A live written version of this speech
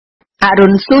អរុ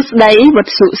នសុស្ដីវ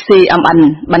ត្ថុ CMN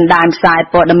បណ្ដាញផ្សាយ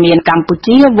ព័ត៌មានកម្ពុ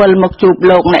ជាវិលមកជួប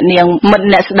លោកអ្នកនាងមិត្ត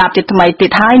អ្នកស្ដាប់ជាថ្មីទៀ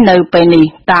តហើយនៅពេលនេះ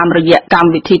តាមរយៈកម្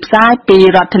មវិធីផ្សាយពី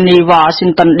រដ្ឋធានី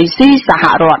Washington DC សហ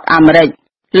រដ្ឋអាមេរិក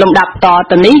លំដាប់ត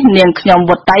ទៅនេះនាងខ្ញុំ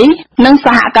វត្ត័យនិងស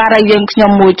ហការីយើងខ្ញុំ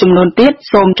មួយចំនួនទៀត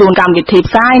សូមជូនកម្មវិធី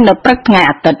ផ្សាយនៅព្រឹកថ្ងៃ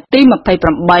អាទិត្យទី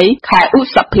28ខែឧ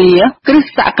សភាគ្រិស្ត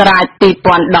សករាជ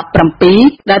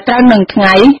2017ដែលត្រូវនឹងថ្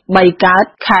ងៃ3កើត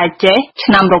ខែចេស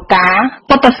ឆ្នាំរកា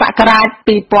ពុទ្ធសករាជ2561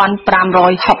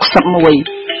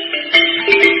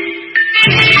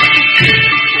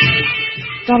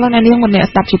ចូលនៅនាងម្នាក់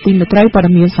ស្ដាប់ជាទីមេត្រីព័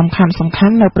ត៌មានសំខា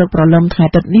ន់នៅព្រឹកព្រលឹមថ្ងៃ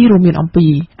អាទិត្យនេះរួមមានអំពី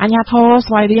អាជ្ញាធរ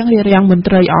ស្វែងររាំងមន្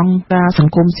ត្រីអង្គការស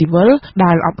ង្គមស៊ីវិល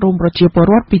ដែលអប់រំប្រជាពល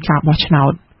រដ្ឋពីការបោះឆ្នោ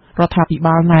តរដ្ឋាភិ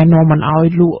បាលណែនាំមិនអោយ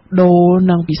លក់ដូរ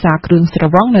និងពិសាគ្រឿងស្រ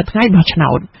វឹងនៅថ្ងៃបោះឆ្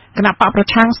នោតគណៈបកប្រ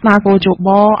ឆាំងស្នើគោជប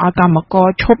ឲ្យកម្មករ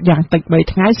ឈប់យ៉ាងតិច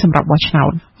3ថ្ងៃសម្រាប់បោះឆ្នោ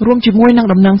តរួមជាមួយនឹង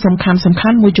ដំណឹងសំខា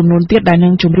ន់មួយចំនួនទៀតដែលនឹ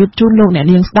ងជម្រាបជូនលោកអ្នក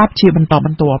នាងស្ដាប់ជាបន្តប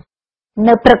ន្ទាប់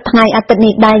នៅព្រឹកថ្ងៃអាទិត្យ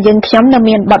នេះដែរយើងខ្ញុំនៅ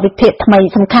មានបទវិភាគថ្មី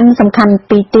សំខាន់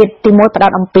ពីរទៀតទី1ផ្ដោ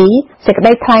តអំពីសេចក្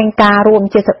តីថ្លែងការណ៍រួម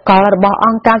ជាសកលរបស់អ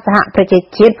ង្គការសហប្រជា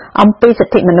ជាតិអំពីសិ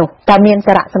ទ្ធិមនុស្សតើមាន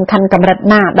សារៈសំខាន់កម្រិត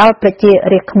ណាដល់ប្រជា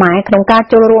រាស្ត្រខ្មែរក្នុងការ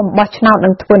ចូលរួមបោះឆ្នោតនិ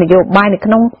ងធ្វើនយោបាយនៅ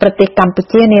ក្នុងប្រទេសកម្ពុ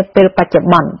ជានាពេលបច្ចុប្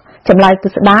បន្នចម្លើយពិ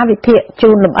ស្ដារវិភាគជូ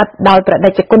នលម្អិតដោយប្រដេ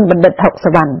ជគុណបណ្ឌិតហុកស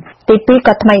វណ្ណទី2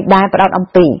ក៏ថ្មីដែរផ្ដោតអំ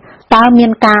ពីតើមា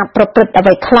នការប្រព្រឹត្តអ្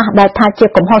វីខ្លះដែលថាជា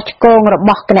កំហុសឆ្គងរប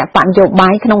ស់គណៈបកនយោបា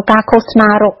យក្នុងការឃោសនា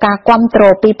រកការគាំទ្រ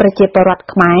ពីប្រជាពលរដ្ឋ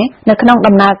ខ្មែរនៅក្នុង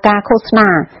ដំណើរការឃោសនា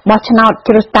បោះឆ្នោត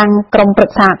ជ្រើសតាំងក្រុមប្រឹ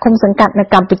ក្សាឃុំសង្កាត់នៅ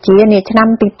កម្ពុជានាឆ្នាំ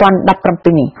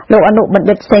2017នេះលោកអនុបណ្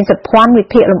ឌិតសេងសុភ័ណ្ឌវិ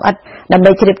ភាគលម្អិតដើម្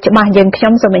បីជ្រាបច្បាស់យើងខ្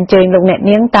ញុំសូមអញ្ជើញលោកអ្នក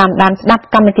នាងតាមដានស្ដាប់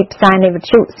កម្មវិធីផ្សាយនៃវិទ្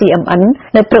យុ CMN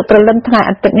នៅព្រឹកព្រលឹមថ្ងៃ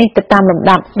អាទិត្យនេះទៅតាមលំ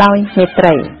ដាប់ដោយមេត្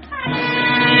រី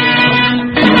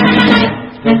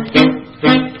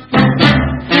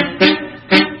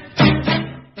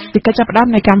ពីកិច្ចចាប់ផ្ដើម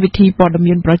នៃកម្មវិធីព័ត៌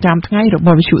មានប្រចាំថ្ងៃរប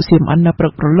ស់វិទ្យុ CMN នៅព្រឹ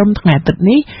កព្រលឹមថ្ងៃអាទិត្យ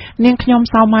នេះនាងខ្ញុំ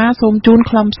សៅម៉ាសូមជូន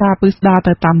ខ្លឹមសារពិស្ដារ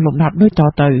ទៅតាមលំដាប់ដូចត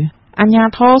ទៅអាជ្ញា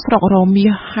ធរស្រុករមាស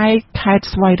ហែកខេត្ត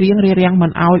ស្វាយរៀងរារាំងមិ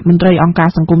នអោយមន្ត្រីអង្គការ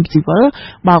សង្គមស៊ីវិល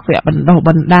បោកវគ្គបណ្ដុះប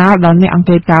ណ្ដាលដល់អ្នកអង្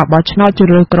កេតការបោះឆ្នោតជ្រើស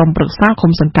រើសក្រុមប្រឹក្សា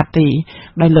ឃុំសង្កាត់ទេ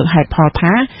ដោយលើកហេតុផល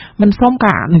ថាមិនសូម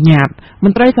ការអនុញ្ញាតម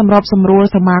ន្ត្រីសម្របសម្រួល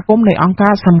សមាគមនៃអង្គកា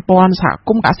រសម្ព័ន្ធសហគ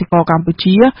មន៍កសិករកម្ពុ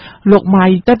ជាលោកម៉ៃ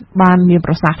តិតបានមាន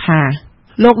ប្រសាសន៍ថា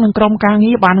លោកនឹងក្រុមការ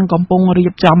ងារបាននឹងកំពុងរៀ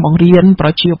បចំបង្រៀនប្រ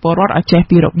ជាពលរដ្ឋឲ្យចេះ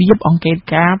ពីរបៀបអង្កេត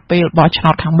ការណ៍ពេលបោះឆ្នោ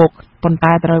តខាងមុខប៉ុន្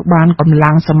តែត្រូវបានកម្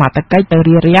លាំងសមត្ថកិច្ចទៅ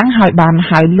រារាំងហើយបាន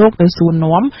ហៅលោកទៅសួរ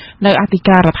នាំនៅអធិ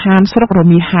ការដ្ឋានស្រុករ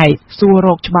មាសហែកសួររ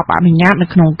កច្បាប់អនុញ្ញាតនៅ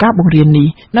ក្នុងការបង្រៀននេះ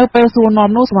នៅពេលសួរនាំ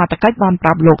នោះសមត្ថកិច្ចបានប្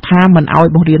រាប់លោកថាមិនឲ្យ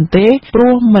បង្រៀនទេព្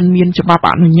រោះមិនមានច្បាប់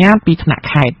អនុញ្ញាតពីថ្នាក់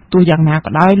ខេត្តទោះយ៉ាងណាក៏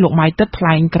ដោយលោកម៉ៃទឹកថ្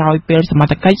លែងក្រោយពេលសម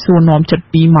ត្ថកិច្ចសួរនាំជិត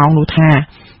2ម៉ោងនោះថា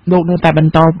លោកនៅតែប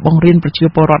ន្តបង្រៀនប្រជា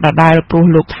ពលរដ្ឋដដែលព្រោះ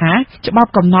លោកថាច្បាប់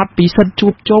កំណត់ពីសិទ្ធិជួ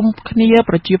បជុំគ្នា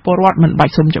ប្រជាពលរដ្ឋមិនបា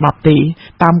ច់សុំច្បាប់ទេ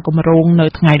តាមគម្រោងនៅ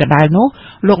ថ្ងៃដដែលនោះ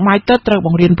លោកម៉ៃទឹកត្រូវប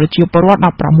ង្រៀនប្រជាពលរដ្ឋ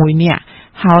16នាក់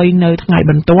ហើយនៅថ្ងៃ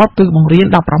បន្ទាប់គឺបង្រៀន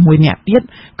16នាក់ទៀត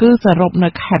គឺសរុបនៅ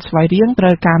ខេត្តស្វាយរៀងត្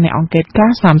រូវការអ្នកអង្កេតកា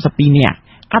រណ៍32នាក់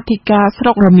អធិការស្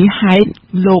រុករមាសហែក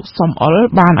លោកសំអុល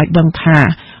បានឲ្យដឹងថា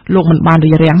លោកមិនបាន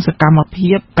រារាំងសកម្ម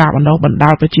ភាពការបណ្ដុះបណ្ដា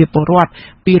លប្រជាពលរដ្ឋ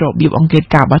ពីរបៀបអង្កេត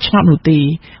ការបោះឆ្នោតនោះទេ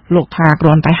លោកថាគ្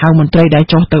រាន់តែហៅមន្ត្រីដែល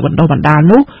ចុះទៅបណ្ដុះបណ្ដាល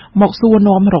នោះមកសួរ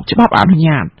នាំរកច្បាប់អនុញ្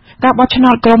ញាតការបោះឆ្នោ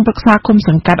តក្រុមប្រឹក្សាឃុំស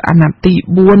ង្កាត់អាណត្តិទី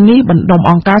4នេះបណ្ដុំ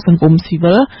អង្គការសង្គមស៊ី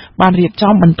វិលបានរៀប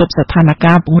ចំបន្ទប់ស្ថាន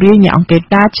ភាពពង្រាយអ្នកអង្កេត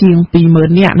ការណ៍ជាង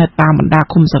 20,000 នាក់នៅតាមបណ្ដា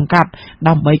ឃុំសង្កាត់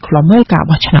ដើម្បីឃ្លាំមើលការ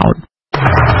បោះឆ្នោត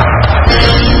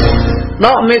ដ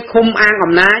កមេឃុំអាង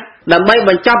អំណាចដើម្បីប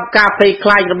ញ្ចប់ការភ័យខ្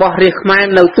លាចរបស់រាស្ត្រខ្មែរ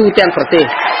នៅទូទាំងប្រទេស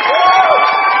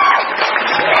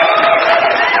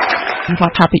រ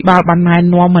ដ្ឋាភិបាលបានណែ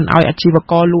នាំមិនឲ្យអាជីវ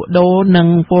ករលក់ដូរនិង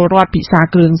ពលរដ្ឋពិសា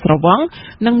គ្រឿងស្រវឹង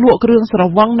និងលក់គ្រឿងស្រ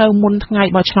វឹងនៅមុនថ្ងៃ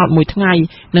បោះឆ្នោតមួយថ្ងៃ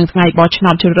និងថ្ងៃបោះឆ្នោ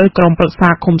តជ្រើសរើសក្រុមប្រឹក្សា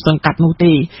ឃុំសង្កាត់នោះ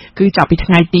ទេគឺចាប់ពី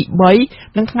ថ្ងៃទី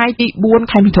3និងថ្ងៃទី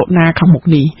4ខែមិថុនាខាងមុខ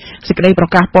នេះសេចក្តីប្រ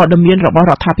កាសព័ត៌មានរបស់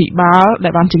រដ្ឋាភិបាលដែ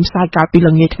លបានចេញផ្សាយកាលពី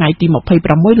ល្ងាចថ្ងៃទី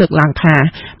26លើកឡើងថា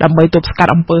ដើម្បីទប់ស្កា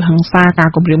ត់អំពើហិង្សាការ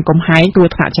គំរាមកំហែងគ្រោះ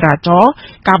ថ្នាក់ចរាចរណ៍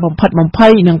ការបំផិតបំភ័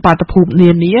យនិងបាតុភូតនា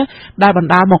នាដែលបណ្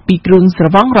ដាលមកពីគ្រឿងស្រ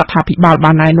វឹងរដ្ឋាភិបាល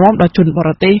បានណែនាំដល់ជនបរ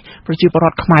ទេសប្រជាពលរ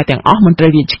ដ្ឋខ្មែរទាំងអស់មន្ត្រី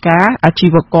រាជការអាជី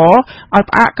វករឲ្យ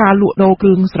ផ្អាកការលក់ដូរគ្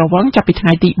រឿងស្រវឹងចាប់ពីថ្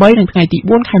ងៃទី3និងថ្ងៃទី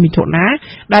4ខែមិថុនា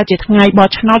ដែលជាថ្ងៃបោះ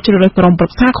ឆ្នោតជ្រើសរើសក្រុមប្រឹ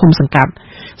ក្សាឃុំសង្កាត់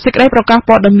សេចក្តីប្រកាស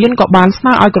ព័ត៌មានក៏បានស្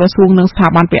នើឲ្យក្រសួងនិងស្ថា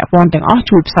ប័នពាក់ព័ន្ធទាំងអស់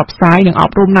ជួយផ្សព្វផ្សាយនិងអ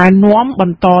ប់រំណែនាំប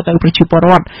ន្តទៅប្រជាពលរ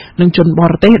ដ្ឋនិងជនប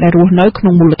រទេសដែលរស់នៅក្នុ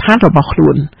ងមូលដ្ឋានរបស់ខ្លួ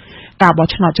នការបោះ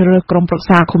ឆ្នោតជ្រើសរើសក្រុមប្រឹក្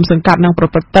សាឃុំសង្កាត់នឹងប្រ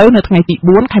ព្រឹត្តទៅនៅថ្ងៃទី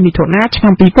4ខែមិថុនាឆ្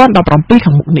នាំ2017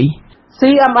ខាងមុខនេះ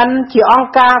CMN ជាអង្គ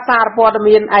ការសារព័ត៌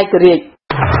មានឯករាជ្យ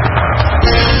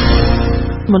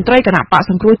មន្ត្រីគណៈបក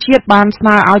សង្គ្រោះជាតិបានស្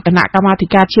នើឲ្យគណៈកម្មាធិ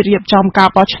ការជាតិរៀបចំការ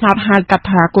បោះឆ្នោតហៅកាត់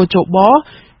ថាកោជប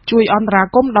ជួយអន្តរា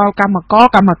គមន៍ដល់កម្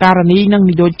មការនីនិង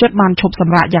និយោជិតបានឈប់ស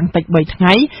ម្រាកយ៉ាងតិច3ថ្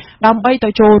ងៃដើម្បីទៅ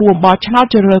ចូលរួមបោះឆ្នោត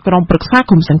ជ្រើសរើសក្រុមប្រឹក្សា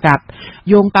គុំសង្កាត់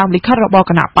យោងតាមលិខិតរបស់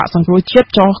គណៈបកសង្គ្រោះជាតិ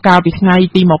ចុះកាលពីថ្ងៃ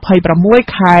ទី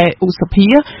26ខែឧសភា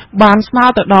បានស្នើ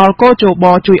ទៅដល់កោជប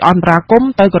ជួយអន្តរាគមន៍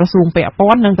ទៅក្រសួងពាក់ព័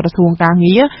ន្ធនិងក្រសួងការ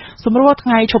ងារសម្រួលថ្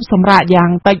ងៃឈប់សម្រាកយ៉ាង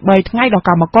តិច3ថ្ងៃដល់ក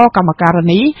ម្មការ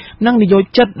នីនិងនិយោ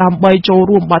ជិតដើម្បីចូល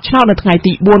រួមបោះឆ្នោតនៅថ្ងៃ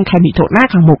ទី4ខែមិថុនា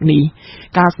ខាងមុខនេះ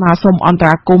ការស្នើសុំអន្ត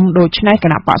រាគមន៍ដូចនេះគ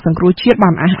ណៈបកសង្គ្រោះជាតិបា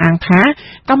នអះអាងថា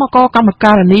កម្ម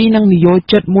ការនីនិងនិយោ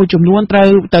ជិតមួយចំនួនត្រូវ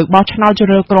ទៅបោះឆ្នោតជ្រើស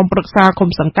រើសក្រុមប្រឹក្សាគុំ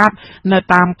សង្កាត់នៅ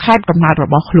តាមខេត្តកំណើតរ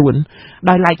បស់ខ្លួន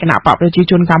ដោយឡែកគណៈបកប្រជា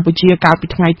ជនកម្ពុជាកាលពី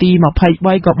ថ្ងៃទី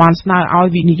23ក៏បានស្នើឲ្យ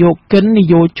វិនិយោគិននិ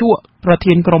យោជកប្រ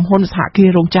ធានក្រុមហ៊ុនសហគ្រាស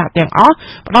រោងចក្រទាំងអស់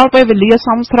ផ្ដល់ពេលវេលាស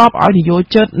មស្របឲ្យនិយោ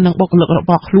ជិតនិងបុគ្គលិករ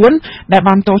បស់ខ្លួនដែល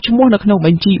បានចុះឈ្មោះនៅក្នុងប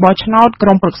ញ្ជីបោះឆ្នោតក្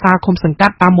រុមប្រឹក្សាគុំសង្កា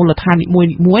ត់តាមមូលដ្ឋាននី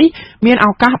មួយៗមានឱ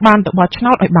កាសបានទៅបោះឆ្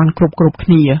នោតឲ្យបានគ្រប់គ្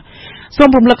នាសូម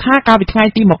រំលឹកថាកាលពីថ្ងៃ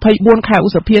ទី24ខែឧ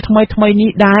សភាថ្មីនេះ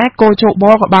ដែរកោជប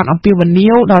ក៏បានអំពាវនា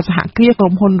វដល់សហគ្រាសក្រុ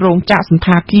មហ៊ុនរោងចក្រសន្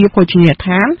តាគារភោជនីយដ្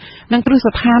ឋាននិងគ្រឹះ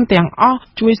ស្ថានទាំងអស់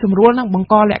ជួយសម្រួលនិងបង្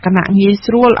កលក្ខណៈងាយ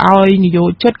ស្រួលឲ្យនិយោ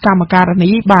ជិតកម្មការនី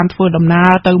បានធ្វើដំណើ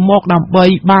រទៅមកដើម្បី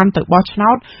បានទៅបោះឆ្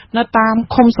នោតនៅតាម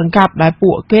ឃុំសង្កាត់ដែល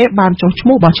ពួកគេបានចុះឈ្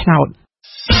មោះបោះឆ្នោត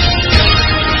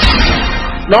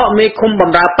ដកមេឃុំបំ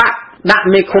រើបកដាក់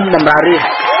មេឃុំបំរើរាជ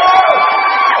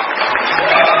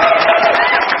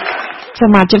ស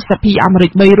មាជិកសភាអាមេរិ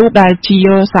ក3រូបដែលជា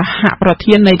សហប្រ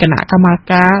ធាននៃគណៈកម្ម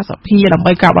ការសភាដើម្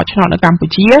បីការបោះឆ្នោតនៅកម្ពុ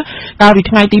ជាកាលពី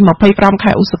ថ្ងៃទី25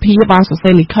ខែឧសភាបានសរសេ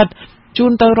រលិខិតជូ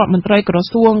នទៅរដ្ឋមន្ត្រីក្រ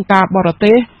សួងការបរ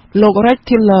ទេសលោក Rex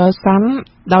Tillerson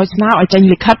ដោយស្នើឲ្យចេញ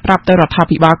លិខិតប្រាប់ទៅរដ្ឋា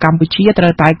ភិបាលកម្ពុជាត្រូ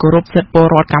វតែគោរពសិទ្ធិពល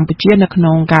រដ្ឋកម្ពុជានៅក្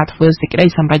នុងការធ្វើសេចក្តី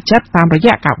សម្រេចចិត្តតាមរ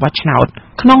យៈការបោះឆ្នោត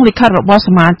ក្នុងលិខិតរបស់ស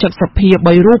មាជិកសភា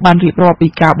3រូបបានរៀបរាប់ពី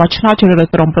ការបោះឆ្នោតជ្រើសរើស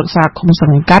ក្រុមប្រឹក្សាឃុំស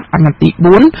ង្កាត់អាណត្តិទី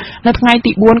4នៅថ្ងៃ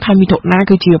ទី4ខែមិថុនា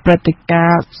គឺជាព្រឹត្តិកា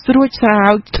រណ៍ស្រួចស្រា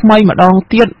វថ្មីម្ដង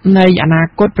ទៀតនៃអនា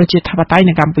គតប្រជាធិបតេយ្យ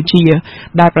នៅកម្ពុជា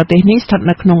ដែលប្រទេសនេះស្ថិត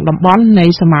នៅក្នុងតំបន់នៃ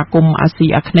សមាគមអាស៊ី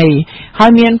អាគ្នេយ៍ហើ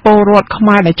យមានពលរដ្ឋខ្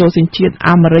មែរដែលចូលសញ្ជាតិ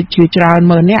អាមេរិកជាច្រើន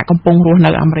ម៉ឺននាក់កំពុងរស់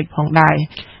នៅអាមេរិកផងដែរ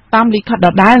តាមលិខិតដ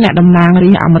ដែលអ្នកតំណាងរា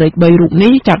ស្ត្រអាមេរិក3រូប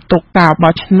នេះចាត់ទុកការ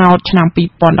បោះឆ្នោតឆ្នាំ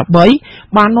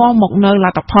2013បាននាំមកនៅល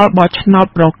ទ្ធផលបោះឆ្នោត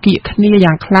ប្រកៀកគ្នា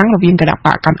យ៉ាងខ្លាំងរវាងគណៈប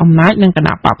កកាន់អំណាចនិងគ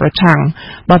ណៈបកប្រឆាំង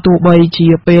បើទោះបីជា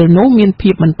ពេលនោះមានភា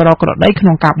ពមិនប្រក្រតីក្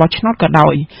នុងការបោះឆ្នោតក៏ដោ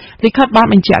យលិខិតបាន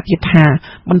បញ្ជាក់ទៀតថា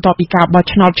បន្ទាប់ពីការបោះ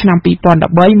ឆ្នោតឆ្នាំ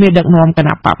2013មានដឹកនាំគ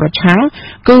ណៈបកប្រឆាំង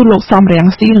គឺលោកសំរង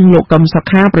ស៊ីនិងលោកកឹមសុ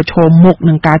ខាប្រឈមមុខ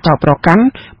នឹងការចោទប្រកាន់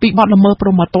ពីបទល្មើសព្រ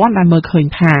ហ្មទណ្ឌដែលមើលឃើញ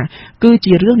ថាគឺ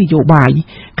ជារឿងនយោបាយ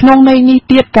ក្នុងន័យនេះ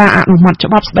ទៀតការអនុម័តច្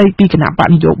បាប់ស្តីពីគណៈបក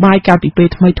នយោបាយកាលពីពេល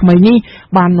ថ្មីនេះ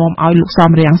បាននាំឲ្យលោក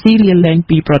សំរងស៊ីលាលែង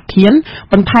ពីប្រធាន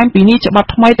បន្ថែមពីនេះច្បាប់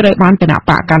ថ្មីត្រូវបានគណៈ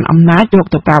បកកាន់អំណាចយក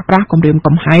ទៅប្រើប្រាស់គំរាម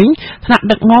កំហែងថ្នាក់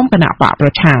ដឹកនាំគណៈបកប្រ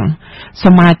ឆាំងស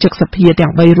មាជិកសភាទាំ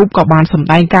ង3រូបក៏បានសម្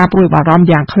ដែងការព្រួយបារម្ភ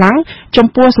យ៉ាងខ្លាំងចំ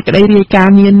ពោះសេចក្តីរាយការ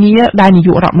ណ៍នានាដែលនាយ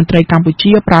ករដ្ឋមន្ត្រីកម្ពុ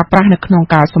ជាប្រើប្រាស់នៅក្នុង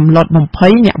ការសម្លុតបំភ័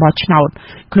យអ្នកបោះឆ្នោត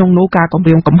ក្នុងនោះការគំ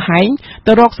រាមកំហែង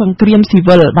ទៅរកសង្គ្រាមស៊ី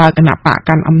វិលបើគណៈបក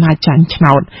កាន់អំណាចចាញ់ឆ្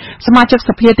នោតសមាជិក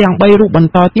សភាទាំង3រូបប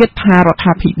ន្តទៀតថារដ្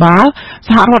ឋាភិបាលស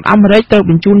ហរដ្ឋអាមេរិកត្រូវ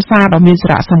បញ្ជូនសារដ៏មានសា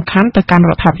រៈសំខាន់ទៅកាន់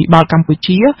រដ្ឋាភិបាលកម្ពុ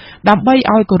ជាដើម្បី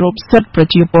ឲ្យគោរពសិទ្ធិប្រ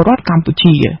ជាពលរដ្ឋកម្ពុ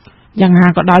ជាយ៉ាងណា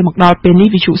ក៏ដោយមកដល់ពេលនេះ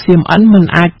វិទ្យុ CMN មិន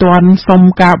អាចទាន់សុំ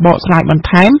ការបកស្រាយបន្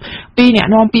ថែមពីអ្នក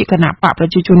នាំពាក្យគណៈបកប្រ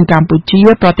ជាជនកម្ពុជា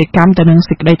ប្រតិកម្មទៅនឹង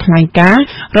សេចក្តីថ្លែងការណ៍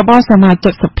របស់សមាជិ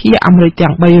កសភាអាមេរិក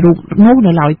ទាំង3រូបនោះ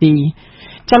នៅឡើយទេ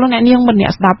ចលនានាងមិនអ្ន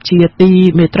កស្ដាប់ជាទី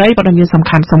មេត្រីព័ត៌មានសំ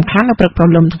ខាន់នៅព្រឹកព្រ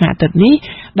លឹមថ្ងៃអាទិត្យនេះ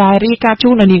ដែលរាយការណ៍ជូ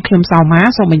នដល់នាងខ្ញុំសៅម៉ា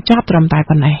សូមបញ្ចប់ត្រឹមតែ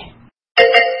ប៉ុណ្ណេះ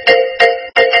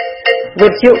វិ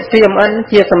ទ្យុ CMN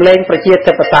ជាសម្លេងប្រជា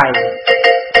ធិបតេយ្យ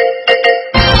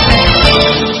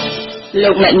លោ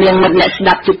កអ្នកនាងមិត្តអ្នកស្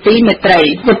ដាប់ជាទីមេត្រី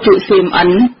វិទ្យុ CMN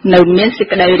នៅមានសេច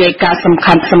ក្តីរាយការណ៍សំ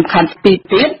ខាន់ពីរ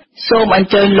ទៀតសូមអញ្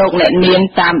ជើញលោកអ្នកនាង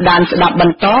តាមដានស្ដាប់ប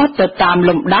ន្តទៅតាម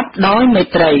លំដាប់ដោយមេ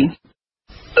ត្រី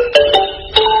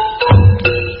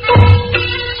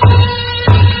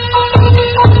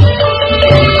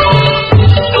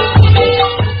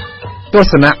ទស្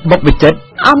សនៈបុព្វជិត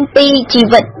អំពីជី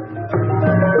វិត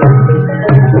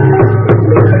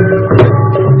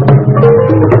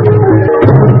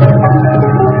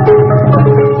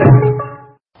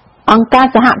អង្គការ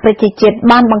សហប្រជាជាតិ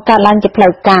បានបង្កើតឡើងជាផ្លូ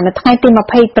វការនៅថ្ងៃទី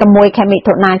26ខែមិ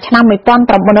ថុនាឆ្នាំ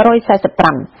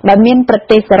1945ដែលមានប្រ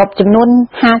ទេសសរុបចំនួន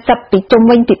50ពីជុំ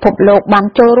វិញពិភពលោកបាន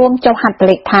ចូលរួមចុះហត្ថ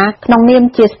លេខាក្នុងនាម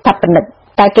ជាស្ថាបនិក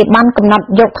តែគេបានកំណត់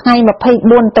យកថ្ងៃ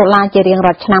24ដុល្លារជារៀង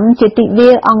រាល់ឆ្នាំជាទិវា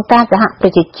អង្គការសហប្រ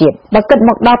ជាជាតិបើគិតម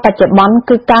កដល់បច្ចុប្បន្ន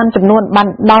គឺកើនចំនួនបាន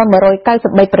ដល់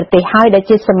193ប្រទេសហើយដែល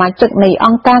ជាសមាជិកនៃអ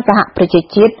ង្គការសហប្រជា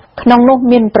ជាតិក្នុងនោះ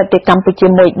មានប្រទេសកម្ពុជា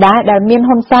មួយដែរដែលមាន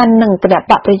ហ៊ុនសែននិងគណ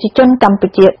បកប្រជាជនកម្ពុ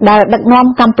ជាដែលដឹកនាំ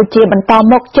កម្ពុជាបន្ត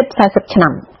មកជិត40ឆ្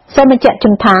នាំសូមបញ្ជាក់ជូ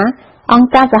នថាអង្គ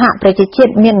ការសហប្រជាជា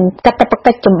តិមានកាតព្វ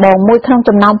កិច្ចចម្បងមួយក្នុង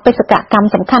ចំណោមបេសកកម្ម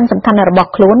សំខាន់ៗរបស់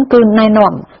ខ្លួនគឺណែ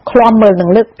នាំឃ្លាំមើលនិង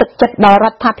លើកទឹកចិត្តដល់រ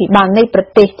ដ្ឋាភិបាលនៃប្រ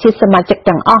ទេសជាសមាជិក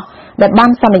ទាំងអស់ដែលបាន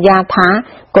សន្យាថា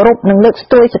គោរពនិងលើកស្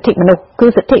ទួយសិទ្ធិមនុស្សគឺ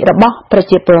សិទ្ធិរបស់ប្រ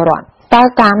ជាពលរដ្ឋតើ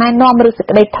ការណែនាំឬសេច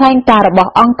ក្តីថ្លែងការណ៍រប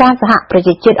ស់អង្គការសហប្រ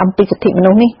ជាជាតិអំពីសិទ្ធិមនុ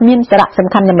ស្សនេះមានសារៈសំ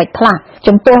ខាន់យ៉ាងម៉េចខ្លះ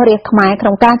ចំពោះរាស្ត្រខ្មែរក្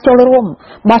នុងការចូលរួម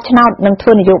បោះឆ្នោតនិងធ្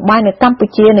វើនយោបាយនៅកម្ពុ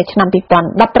ជានៅឆ្នាំ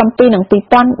2017និង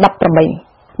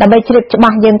2018ដើម្បីជ្រាបច្បា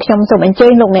ស់យើងខ្ញុំសូមអញ្ជើ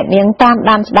ញលោកអ្នកនាងតាម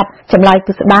ដានស្ដាប់ចម្លើយ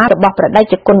ពិស្ដាររបស់ប្រដេ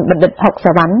ជគុណបណ្ឌិតហុក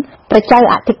សាវណ្ណប្រជា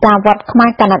អធិការវត្តខ្មែរ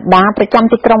កាណាដាប្រចាំ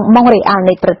ទីក្រុងម៉ុងរ៉េអាល់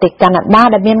នៃប្រទេសកាណាដា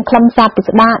ដែលមានខ្លឹមសារពិ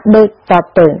ស្ដារដូចត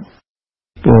ទៅ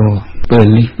ពេល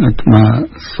នេះអាត្មា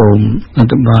សូមអ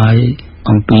ធិប្បាយ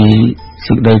អំពី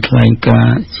សេចក្តីថ្លែងការ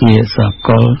ណ៍ជាសក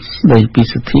លស្តីពី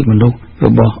សិទ្ធិមនុស្សរ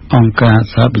បស់អង្គការ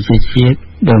សហប្រជាជាតិ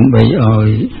ដើម្បីឲ្យ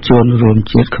ជនរួម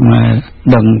ជាតិខ្មែរ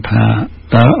ដឹងថា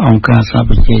តើអង្គការសហ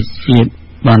ប្រជាជាតិ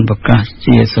បានប្រកាស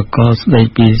ជាសកលស្តី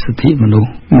ពីសិទ្ធិមនុស្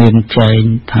សមានចែង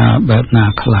ថាបែបណា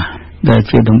ខ្លះដែល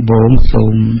ជាដំបូងសូ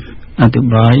មអធិ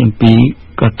ប្បាយអំពី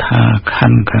កថាខ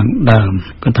ណ្ឌខាងដើម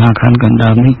កថាខណ្ឌខាង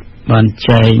ដើមនេះបាន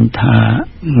ចែងថា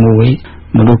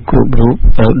1មនុស្សគ្រប់រូប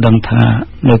ត្រូវដឹងថា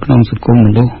នៅក្នុងសង្គមម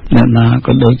នុស្សអ្នកណា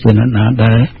ក៏ដូចជាអ្នកណា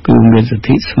ដែរគឺមានសិទ្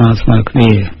ធិស្មើៗគ្នា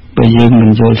បើយើងមិ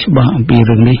នយល់ច្បាស់អំពី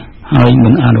រឿងនេះហើយមិ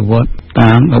នអនុវត្ត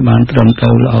តាមឲ្យបានត្រឹមត្រូ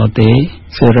វល្អទេ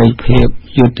សេរីភាព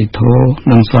យុត្តិធម៌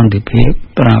និងសន្តិភាព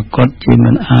ប្រាកដជា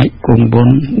មិនអាចគង់វ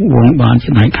ង្សបាន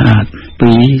ឆ្នៃខាត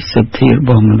ពីសិទ្ធិរប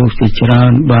ស់មនុស្សជាច្រើ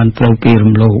នបានត្រូវគេ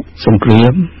រំលោភសង្គ្រា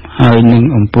មហើយនឹង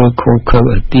អំពើខុសខើ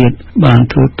ឲ្យទៀតបាន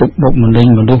ធ្វើទុកបុកម្នេញ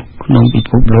មនុស្សក្នុងពិ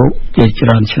ភពលោកជាច្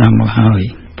រើនឆ្នាំមកហើយ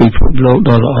ពិភពលោក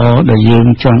ដ៏ល្អដែលយើង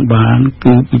ចង់បាន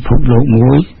គឺពិភពលោក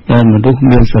មួយដែលមនុស្ស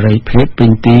មានសេរីភាពពេ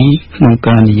ញទីក្នុង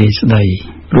ការនិយាយស្ដី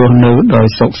រស់នៅដោយ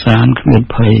សុខសាន្តគ្មាន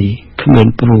ភ័យគ្មាន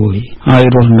ព្រួយហើយ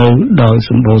រស់នៅដោយ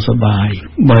សម្បូរសប្បាយ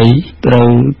3ត្រូវ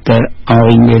តែឲ្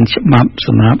យមានច្បាប់ស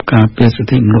ម្រាប់ការពារសិទ្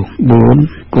ធិមនុស្ស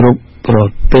4គ្រប់ប្រ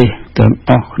ទេសទាំង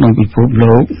អស់ក្នុងពិភព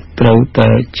លោកត្រូវតែ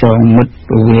ចងមិត្ត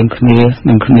រវាងគ្នា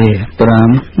នឹងគ្នា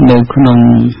5នៅក្នុង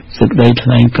សេចក្តីថ្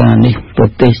លែងការណ៍នេះប្រ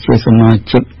ទេសជាសមា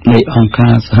ជិកនៃអង្គកា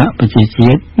រសហប្រជាជា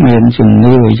តិមានជំ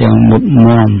នឿយ៉ាងមុតម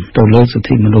មទៅលើសិទ្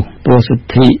ធិមនុស្សព្រោះសិទ្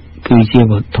ធិគឺជា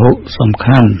វត្ថុសំ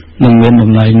ខាន់និងមានត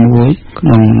ម្លៃមួយក្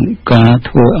នុងការ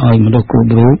ធ្វើឲ្យមនុស្សគ្រ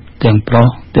ប់រូបទាំងប្រុស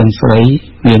ទាំងស្រី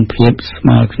មានភាពស្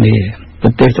មើគ្នាប្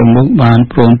រទេសទាំងនោះបាន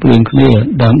ព្រមព្រៀងគ្នា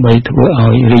ដើម្បីធ្វើឲ្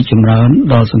យរីកចម្រើន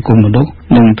ដល់សង្គមមនុស្ស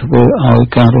និងធ្វើឲ្យ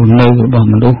ការរស់នៅរបស់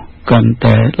មនុស្សកាន់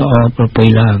តែល្អប្រពៃ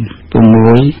ឡើង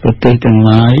6ប្រទេសទាំង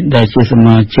ឡាយដែលជាស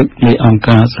មាជិកនៃអង្គ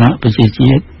ការសហប្រជា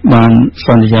ជាតិបានស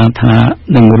ន្យាថា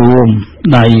នឹងរួម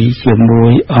ដៃជាមួ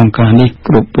យអង្គការនេះ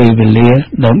គ្រប់ពេលវេលា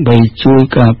ដើម្បីជួយ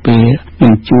ការពារនិ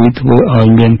ងជួយធ្វើឲ្យ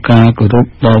មានការគោរព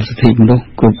ដល់សិទ្ធិមនុស្ស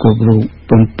គ្រប់រូប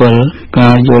7កា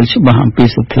រយល់ច្បាស់អំពី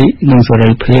សិទ្ធិនិងសេ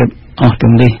រីភាពអស់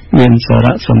ទាំងនេះមានសា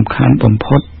រៈសំខាន់បំ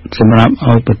ផុតសម្រាប់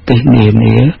ឲ្យប្រទេសនា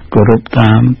នាគោរព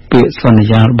តាមពាក្យសន្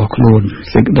យារបស់ខ្លួន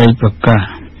សេចក្តីប្រកាស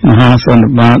មហាសន្និ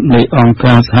បាតនៃអង្គ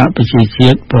ការសហប្រជាជា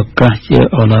តិប្រកាសជា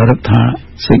អឡារឹកថា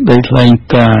សេចក្តីថ្លែង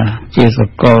ការណ៍ជាស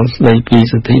កលស្តីពី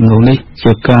សិទ្ធិមនុស្សនេះ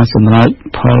ជាការសម្រេច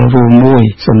ផលរួមមួយ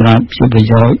សម្រាប់ជាប្រ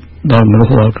យោជន៍ដល់មនុស្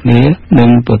សរាល់គ្នានិង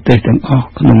ប្រទេសទាំងអស់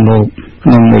ក្នុងលោកក្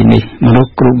នុងន័យនេះមនុស្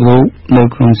សគ្រប់រូបនៅ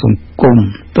ក្នុងសង្គម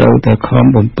ត្រូវតែខំ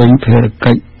បំពេញភារ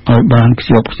កិច្ចឲ្យបានខ្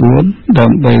ជាប់ខ្ជួនដើ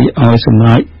ម្បីឲ្យសម្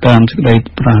រេចតាមសេចក្តី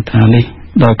ប្រាថ្នានេះ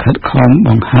ដោយខិតខំប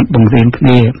ង្ហាត់បង្រៀនគ្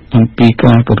នាអំពី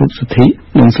ការគោរពសិទ្ធិ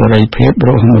និងសេរីភាពរ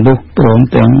បស់មនុស្សព្រម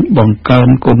ទាំងបង្កើន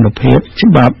គុណភាព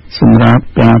ច្បាប់សម្រាប់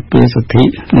ការពារសិទ្ធិ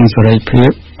និងសេរីភាព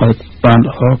ឲ្យបាន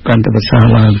ល្អកាន់តែប្រសើរ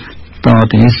ឡើងត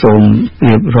ទៅនេះសូម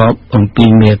រៀបរាប់អំពី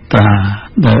មេត្តា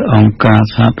ដែលអង្គការ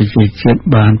សហប្រជាជាតិ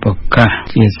បានប្រកាស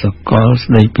ជាសកល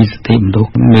ស្តីពីសិទ្ធិមនុស្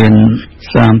សមាន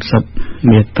30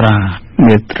មេត្រា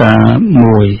មេត្រា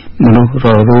1មនុស្ស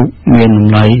រាល់រូបមានត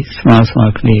ម្លៃស្មើ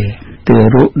គ្នាទា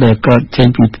រកដែលកើតចេញ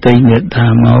ពីផ្ទៃមេត្តា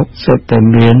មកសុទ្ធតែ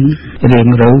មានរាង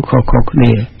រៅខុសៗគ្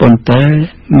នាប៉ុន្តែ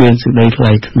មានសេចក្តីថ្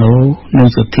លៃថ្នូរនិង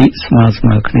សិទ្ធិស្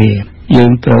មើគ្នាយើ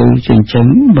ងត្រូវចិញ្ចឹម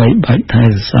បីបាច់ថែរ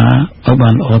ក្សាឲ្យបា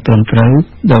នល្អត្រឹមត្រូវ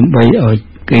ដើម្បីឲ្យ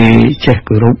គេចេះ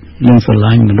គោរពនិងស្រ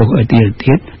ឡាញ់មនុស្សឲ្យ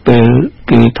ទៀតពេល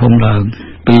គេធំឡើង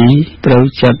 2ត្រូវ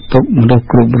ចាត់ទុកមនុស្ស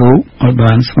គ្រប់រូបឲ្យ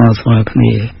បានស្មើៗគ្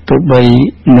នាទោះបី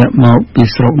អ្នកមកពី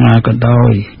ស្រុកណាក៏ដោ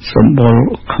យសម្បុរ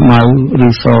ខ្មៅឬ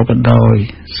សក៏ដោយ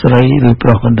ស្រីឬប្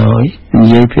រុសក៏ដោយនិ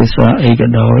យាយភាសាអីក៏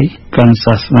ដោយកាន់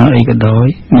សាសនាអីក៏ដោយ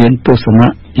មានទស្សនៈ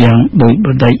យ៉ាងដូចប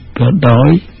ដិក៏ដោយ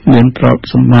មានទ្រព្យ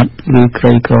សម្បត្តិឬក្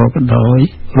រីក្រក៏ដោយ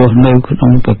រស់នៅក្នុ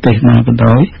ងប្រទេសណាក៏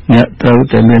ដោយអ្នកត្រូវ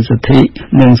តែមានសិទ្ធិ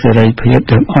និងសេរីភាព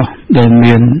ទាំងអស់ដែល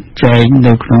មានចែង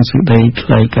នៅក្នុងសេចក្តីថ្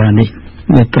លែងការណ៍នេះ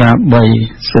មាត្រា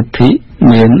3សិទ្ធិ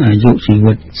មានអាយុជី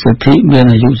វិតសិទ្ធិមាន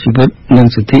អាយុជីវិតនិង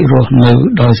សិទ្ធិរស់នៅ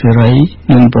ដោយសេរី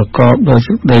និងប្រកបដោយ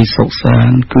សេចក្តីសុខសា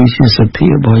ន្តគឺជាសិទ្ធិ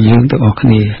របស់យើងទាំងអស់គ្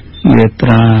នាមាត្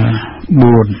រា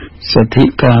4សិទ្ធិ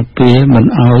ការពារមិន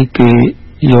ឲ្យគេ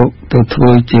យកទៅធ្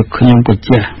វើជាខ្ញុំម្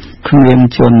ចាស់គ្មាន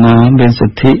ជនណាមានសិ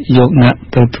ទ្ធិយកអ្នក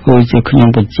ទៅធ្វើជាខ្ញុំ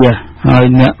ម្ចាស់ហើយ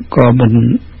អ្នកក៏មិន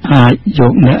អាចយ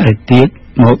កអ្នកឯទៀត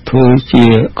មកធ្វើជា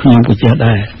ខ្ញុំម្ចាស់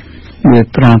ដែរមា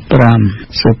ត្រា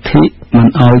5សិទ្ធិមិន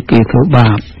ឲ្យគេធ្វើបា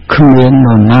បគ្មានន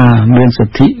រណាមានសិ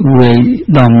ទ្ធិវាយ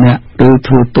ដំអ្នកឬ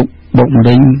ធ្វើទុកបុកម្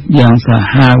នេញយ៉ាងសា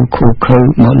ហាវឃោរឃៅ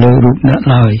មកលើរូបអ្នក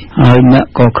ឡើយហើយអ្នក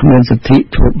ក៏គ្មានសិទ្ធិ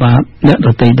ធ្វើបាបអ្នកដ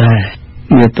ទៃដែរ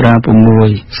មាត្រា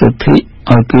6សិទ្ធិ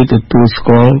ឲ្យគេទទួលស្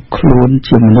គាល់ខ្លួន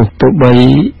ជាមនុស្សទៅបី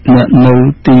អ្នកនៅ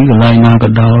ទីកន្លែងណាក៏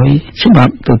ដោយច្បា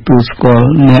ប់ទទួលស្គាល់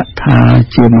អ្នកថា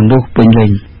ជាមនុស្សពេញលេ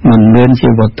ញមិនមែនជា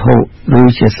វត្ថុឬ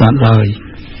ជាសត្វឡើយ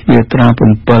មាត្រា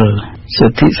7សិ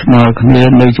ទ្ធិស្មើគ្នា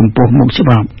នៅចំពោះមុខច្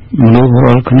បាប់មនុស្ស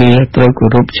រាល់គ្នាត្រូវគោ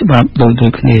រពច្បាប់ដូច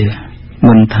គ្នា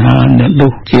មិនថាអ្នក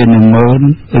នោះជានិមឺន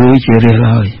ឬជារាជ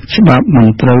ឡើយច្បាប់មិន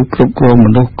ត្រូវគ្រប់គ្រងម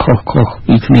នុស្សខុសៗ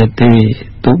ពីគ្នាទេ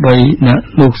ទោះបីអ្នក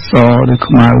នោះសឬ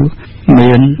ខ្មៅ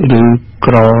មានឬ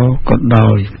ក្រក៏ដោ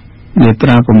យមាត្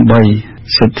រា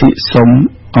8សិទ្ធិសុំ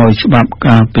ឲ្យច្បាប់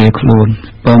ការពារខ្លួន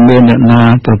បើមានអ្នកណា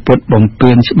ប្រព្រឹត្តបំ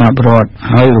ពានច្បាប់រដ្ឋ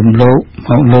ហើយរំលោភ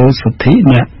មកលើសិទ្ធិ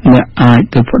អ្នកអាច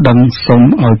ទៅប្តឹងសុំ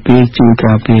ឲ្យគេជួយ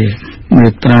ការពារមា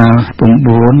ត្រា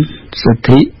9សិទ្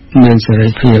ធិមានសេរី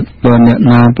ភាពបើអ្នក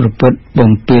ណាប្រព្រឹត្ត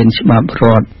បំពានច្បាប់រ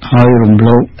ដ្ឋហើយរំ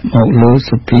លោភមកលើ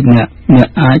សិទ្ធិអ្នក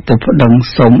អាចទៅប្តឹង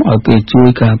សុំឲ្យគេជួយ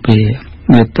ការពារ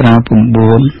មាត្រា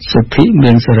9សិទ្ធិ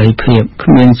មានសេរីភាព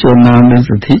គ្មានជនណាមាន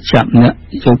សិទ្ធិចាប់អ្នក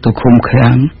យកទៅឃុំ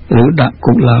ឃាំងឬដាក់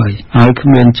គុកឡើយហើយគ្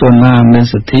មានជនណាមាន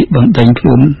សិទ្ធិបណ្តេញខ្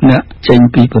លួនអ្នកចេញ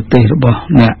ពីប្រទេសរបស់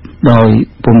អ្នកដោយ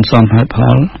ពុំសមហេតុផ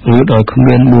លឬដោយគ្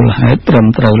មានមូលហេតុត្រឹម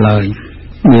ត្រូវឡើយ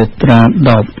មាត្រា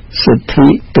10សិទ្ធិ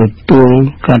ទទួល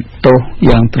កាត់ទោស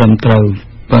យ៉ាងត្រឹមត្រូវ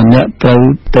បើអ្នកត្រូវ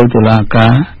ទៅតុលាកា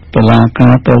រត្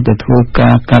រូវទៅធ្វើកា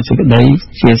រកាត់សេចក្តី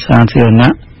ជាសាធារ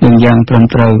ណៈនិងយ៉ាងត្រឹម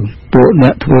ត្រូវពួកអ្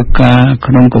នកធ្វើការ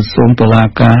ក្នុងក្រសួងតុលា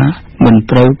ការមិន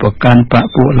ត្រូវប្រកាន់បក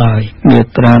ពួកឡើយមា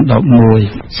ត្រា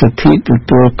11សិទ្ធិទ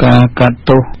ទួលការកាត់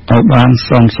ទោសឲ្យបានស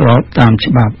មស្របតាម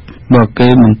ច្បាប់បើគេ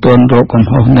មិនទាន់រកកំ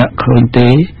ហុសអ្នកឃើញទេ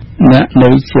អ្នកនៅ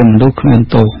ជាមនុស្សគ្មាន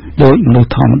ទោសដូចមនុស្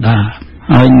សធម្មតា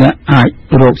ហើយអ្នកអាច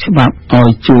រកច្បាប់ឲ្យ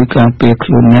ជួយការពារខ្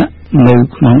លួនអ្នកនៅ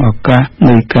ក្នុងឱកាស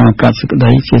នៃការកាត់សេចក្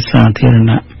តីជាសាធារ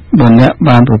ណៈបើអ្នក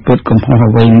បានប្រព្រឹត្តកំហុស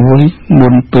អ្វីមួយមុ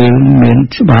នពេលមាន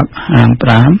ច្បាប់ហាម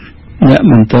5អ្នក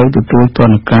មិនត្រូវទទួលទ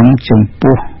ណ្ឌកម្មចំ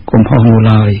ពោះកំហុសនោះ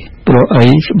ឡើយព្រោះអី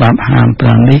ច្បាប់ហាម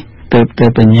5នេះទើបតែ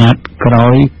បញ្ញត្តិក្រោ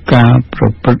យការប្រ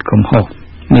ព្រឹត្តកំហុស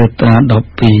មាត្រា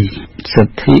12សិ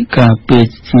ទ្ធិការពារ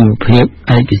ជីវភាព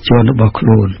ឯកជនរបស់ខ្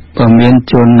លួនបើមាន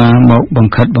ជនណាមកប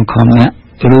ង្ខិតបង្ខំអ្នក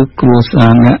ឬគ្រួសា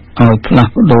រអ្នកឲ្យផ្លា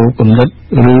ស់ប្ដូរគំនិត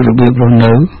ឬរបៀបរស់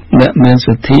នៅអ្នកមាន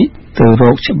សិទ្ធិទៅរ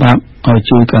កច្បាប់ឲ្យ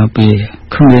ជួយការពារ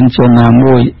គ្មានជនណា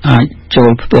មួយអាចចូល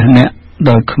ផ្ទះអ្នក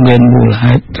ដោយគ្មានមូល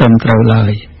ហេតុត្រឹមត្រូវឡើ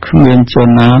យគ្មានជន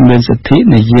ណាមានសិទ្ធិ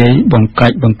និយាយបង្កា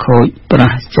ច់បង្ខូចប្រ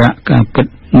ឆាចការពិត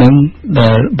និង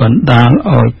ដែលបណ្ដាល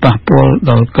ឲ្យប៉ះពាល់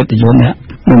ដល់កិត្តិយសអ្នក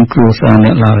និងគ្រួសារអ្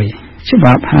នកឡើយច្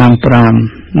បាប់ហាម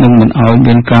5នឹងមិនឲ្យ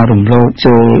មានការរំលោភ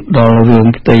ចូលដល់រឿង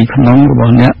ផ្ទៃក្នុងរប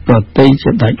ស់អ្នកដទៃជា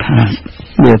ដាច់ខាត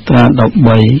មាត្រា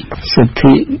13សិទ្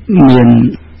ធិមាន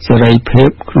សេរីភាព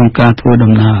ក្នុងការធ្វើ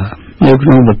ដំណើរនៅក្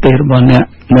នុងប្រទេសរបស់អ្នក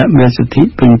មានសិទ្ធិ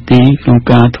ពេញទីក្នុង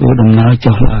ការធ្វើដំណើរ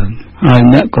ចុះឡើងហើយ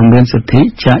អ្នកក៏មានសិទ្ធិ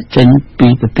ចាកចេញពី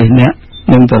ប្រទេសអ្នក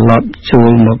និងត្រឡប់ចូល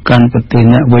មកកាន់ប្រទេស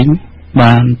អ្នកវិញ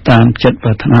បានតាមចិត្តប្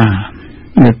រាថ្នា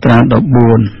មាត្រា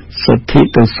14សិទ្ធិ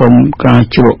ទៅសុំការ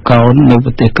ជ្រកកោននៅ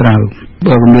ប្រទេសក្រៅ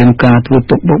បើមានការធ្វើ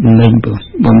ទុកបុកម្នេញ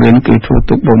បើមានគេធ្វើ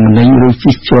ទុកបុកម្នេញឬ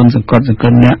ជិះជាន់សង្កត់សង្កិ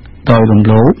នអ្នកដោយរំ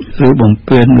លោភឬបំ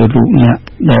ពានលើរូបអ្នក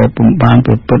ដែលពុំបាន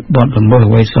ប្រព្រឹត្តបទល្មើស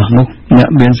អ្វីសោះនោះអ្នក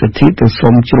មានសិទ្ធិទៅ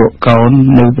សុំជ្រកកោន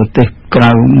នៅប្រទេសក្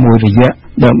រៅមួយរយៈ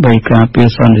ដើម្បីការពារ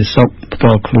សន្តិសុខផ្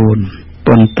ទាល់ខ្លួន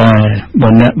ប៉ុន្តែបើ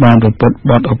អ្នកបានប្រព្រឹត្ត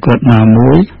បទអក្រក់ណា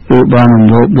មួយឬបានរំ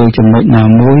លោភលើចំណុចណា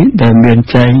មួយដែលមាន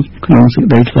ចែងក្នុងសេច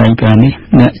ក្តីថ្លែងការណ៍នេះ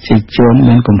អ្នកជាជន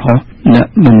មានកំហុសអ្នក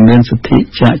មិនមានសិទ្ធិ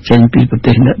ចាកចេញពីប្រ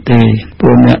ទេសអ្នកទេព្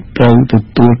រោះអ្នកត្រូវទ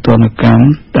ទួលទណ្ឌកម្ម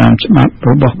តាមច្បាប់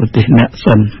របស់ប្រទេសអ្នក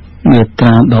សិនមាត្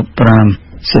រា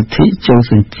15សិទ្ធិចូល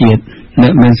សញ្ជាតិអ្ន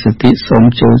កមានសិទ្ធិសុំ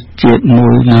ចូលជាតិមួ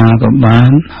យណាក៏បា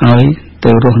នហើយ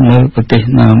ទៅរស់នៅប្រទេស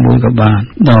ណាមួយក៏បាន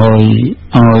ដោយ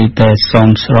ឲ្យតែសម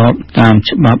ស្របតាម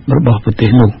ច្បាប់របស់ប្រទេស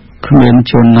នោះគ្មាន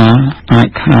ជនណាអាច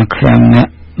ខាខាំងអ្នក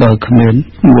ដោយគ្មាន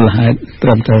មូលហេតុត្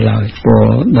រឹមត្រូវឡើយព្រោះ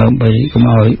ដើម្បីកុំ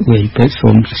ឲ្យវែងពេកសូ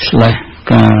មឆ្លេះ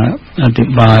ការអធិ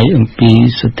ប្បាយអំពី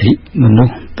សិទ្ធិមនុ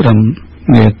ស្សត្រឹម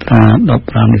មាត្រា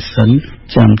15នេះសិន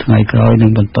ចាំថ្ងៃក្រោយនឹ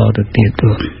ងបន្តទៅទៀត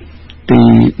ទី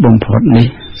បំផុតនេះ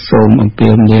សូមអំពា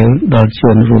វនាវដល់ជ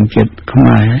នរួមជាតិខ្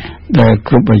មែរដែល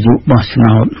គ្រប់អាយុបោះឆ្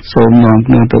នោតសូមនាំ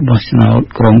គ្នាទៅបោះឆ្នោត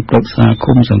ក្រុមប្រឹក្សា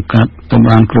ឃុំសង្កាត់ឲ្យ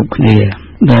បានគ្រប់គ្នា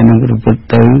ដែលនឹងប្រព្រឹត្ត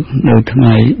ទៅនៅថ្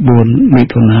ងៃ4មិ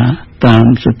ថុនាតាម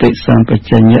សតិសម្ប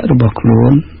ជញ្ញៈរបស់ខ្លួ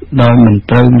នដោយមិន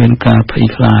ត្រូវមានការភ័យ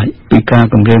ខ្លាចពីការ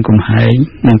គំរាមកំហែង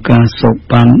និងការសូក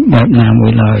ប៉ាន់បែបណាមួ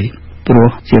យឡើយព្រោះ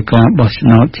ជាការបោះឆ្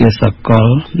នោតជាសកល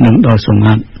និងដ៏សម្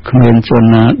ងាត់គ្មានជន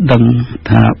ណាដឹង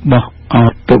ថាបោះអ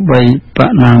ត់ទៅបីប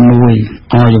កណាមួយ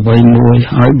ឲ្យអ្វីមួយ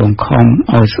ឲ្យបង្ខំ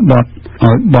ឲ្យស្បត់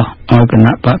ឲ្យបោះឲ្យគ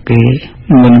ណៈបកគេ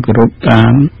មិនគោរពតា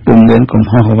មពុំមានកំ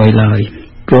ហុសអ្វីឡើយ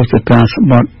ព្រោះជាការស្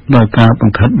បត់ដោយការប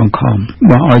ង្ខិតបង្ខំ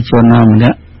បោះឲ្យជនណាម្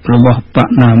នាក់របស់បក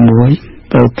ណាមួយ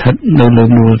ទៅស្ថិតនៅលើ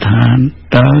មូលដ្ឋាន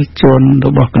តើជនរ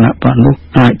បស់គណៈបកនោះ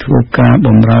អាចធ្វើការប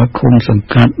ម្រើឃុំសង្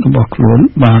កាត់របស់ខ្លួន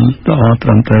បានល្អត្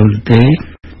រឹមត្រូវឬទេ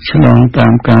ឆ្លងតា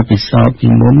មការពិសោធន៍ពី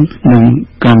មុននិង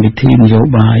កម្មវិធីនយោ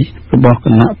បាយរបស់គ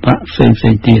ណៈបកផ្សេងៗ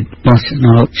ទៀតបោះ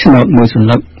ឆ្នោតមួយសន្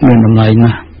លឹកមានតម្លៃ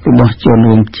ណាស់របស់ជន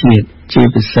រួមជាតិជា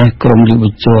ពិសេសក្រមយុវ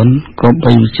ជនក៏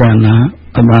បីពិចារណា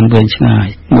ឲ្យបានវែងឆ្ងាយ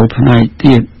មួយផ្នែក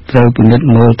ទៀតត្រូវពិនិត្យ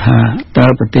មើលថាតើ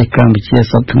ប្រទេសកម្ពុជា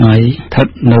សពថ្ងៃស្ថិត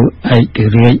នៅឯក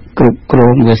រាជ្យគ្រប់គ្រ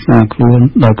ងវាសនាខ្លួន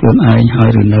ដោយខ្លួនឯងហើយ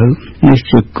ឬនៅនេះ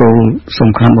ជាគោលសំ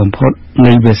ខាន់បំផុត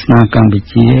នៃវាសនាកម្ពុ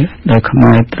ជាដែលខ្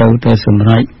មែរត្រូវតែសម្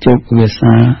រេចជោគវាស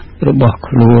នារបស់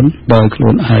ខ្លួនដោយខ្លួ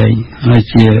នឯងហើយ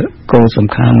ជាគោលសំ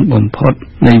ខាន់បំផុត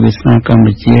នៃវាសនាកម្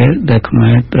ពុជាដែលខ្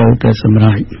មែរត្រូវតែសម្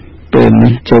រេចពេល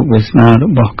នេះជោគវាសនារ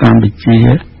បស់កម្ពុជា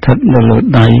ស្ថិតនៅលើ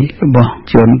ដៃរបស់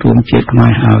ជនរួមជាតិខ្មែ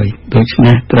រហើយដូច្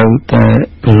នេះត្រូវតែ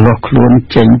ប្រឡោះខ្លួន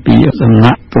ចេញពីសំ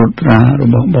ណាក់ត្រួតត្រារ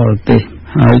បស់បរទេស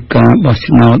ហើយការបោះ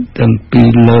ឆ្នោតទាំងពីរ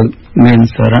លើកមាន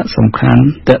សារៈសំខាន់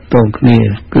ទាក់ទងគ្នា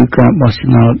គឺការបោះឆ្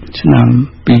នោតឆ្នាំ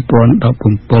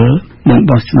2017និង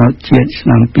បោះឆ្នោតជាតិឆ្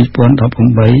នាំ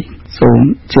2018សូម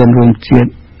ជនរួមជា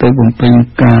តិទៅបំពេញ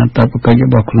ការតបកិច្ចរ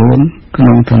បស់ខ្លួនក្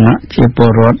នុងឋានៈជាពល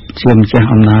រដ្ឋជាម្ចាស់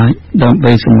អំណាចដើម្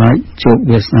បីសម្រេចជោគ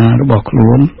វាសនារបស់ខ្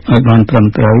លួនឲ្យបានត្រឹម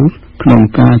ត្រូវក្នុង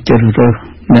ការជ្រើសរើស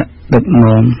អ្នកដឹក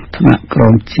នាំថ្នាក់ក្រោ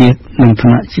មជាតិនិងថ្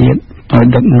នាក់ជាតិឲ្យ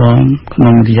ដឹកនាំក្នុ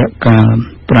ងរយៈកាល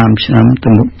5ឆ្នាំទៅ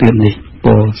មុខទៀតនេះ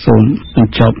សូមប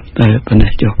ញ្ចប់តែប៉ុណ្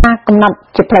ណេះចុះការកំណត់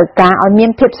ជាផ្លូវការឲ្យមា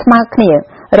នភាពស្មើគ្នា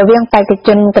រវាងបេក្ខជ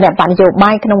នគណៈបកនយោ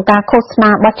បាយក្នុងការឃោសនា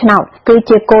បោះឆ្នោតគឺ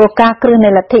ជាគោលការណ៍គ្រឹះនៃ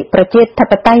លទ្ធិប្រជាធិ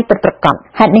បតេយ្យពិតប្រាកដ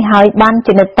ហេតុនេះហើយបាន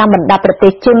ជានៅតាមបណ្ដាប្រទេ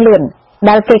សជឿនលឿន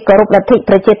ដែលគេគោរពលទ្ធិ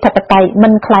ប្រជាធិបតេយ្យមិ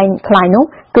នคล้ายនោះ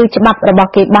គឺច្បាប់រប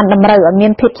ស់គេបានតម្រូវឲ្យមា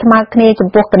នភាពស្មើគ្នាចំ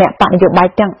ពោះគណៈបកនយោបាយ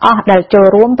ទាំងអស់ដែលចូល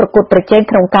រួមប្រកួតប្រជែង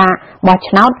ក្នុងការបោះ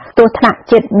ឆ្នោតទោះថ្នាក់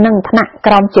ជាតិនិងថ្នាក់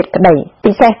ក្រោមជាតិក្តី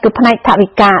ពិសេសគឺផ្នែកថវិ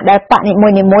កាដែលបកនី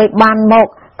មួយៗបានមក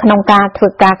ក្នុងការធ្វើ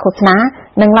ការឃោសនា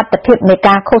និងលទ្ធភាពនៃ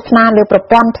ការឃោសនាលើប្រ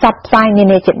ព័ន្ធផ្សព្វផ្សាយនា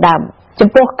នាជាដើមចំ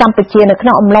ពោះកម្ពុជានៅក្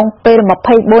នុងអំឡុងពេល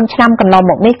24ឆ្នាំកន្លង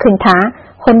មកនេះឃើញថា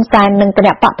ហ៊ុនសែននិងគ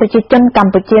ណៈបកប្រជាជនក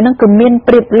ម្ពុជានឹងគឺមាន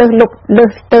ប្រៀបលើសលុបលើស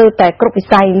ស្ទើរតែគ្រប់វិ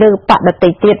ស័យលើបកដទៃ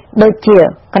ទៀតដូចជា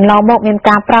កន្លងមកមាន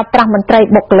ការប្រើប្រាស់មន្ត្រី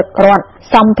បុគ្គលិករដ្ឋ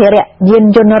សម្ភារៈយាន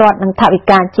យន្តរដ្ឋនិងថវិ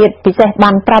កាជាតិពិសេស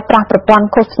បានប្រើប្រាស់ប្រព័ន្ធ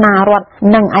ឃោសនារដ្ឋ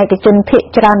និងឯកជនភាគ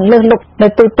ច្រើនលើសលុបនៅ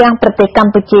ទូទាំងប្រទេសក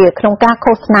ម្ពុជាក្នុងការ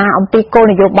ឃោសនាអំពីគោល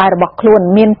នយោបាយរបស់ខ្លួន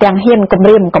មានទាំងហ៊ានគំ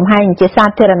រាមកំហែងជាសា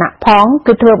ធារណៈផង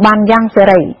គឺធ្វើបានយ៉ាងសេ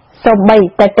រីសូម្បី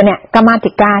តែគណៈកម្មា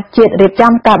ធិការជាតិរៀប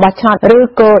ចំការបោះឆ្នោតឬ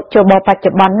ក៏ជបបច្ចុ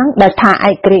ប្បន្នហ្នឹងដែលថា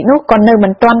ឯករាជ្យនោះក៏នៅមិ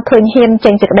នទាន់ឃើញហ៊ាន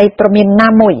ចេញសេចក្តីព្រមានណា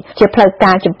មួយជាផ្លូវ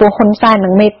ការចំពោះហ៊ុនសែននិ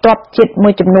ងមេទ័ពជាតិមួ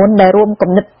យចំនួនដែលរួម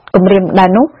គំនិតគម្រាមដែរ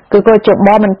នោះគឺក៏ជប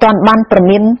មិនទាន់បានព្រ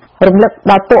មានរំលឹក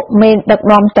ដល់ពួកមេដឹក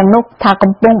នាំទាំងនោះថា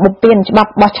កំពុងបំពានច្បា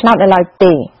ប់បោះឆ្នោតឡើយ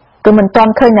ទេគឺមិនទា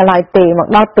ន់ឃើញឡើយទេមក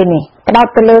ដល់ពេលនេះផ្ដោត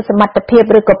ទៅលើសមត្ថភាព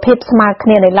ឬក៏ភាពស្មើគ្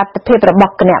នានៃលទ្ធភាពរប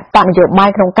ស់គណៈបកនយោបាយ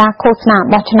ក្នុងការឃោសនា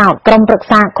បោះឆ្នោតក្រុមប្រឹក្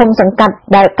សាឃុំសង្កាត់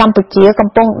ដែលកម្ពុជាកំ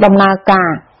ពុងដំណើរការ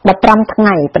15ថ្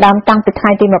ងៃផ្ដើមតាំងពីថ្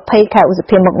ងៃទី20ខែឧស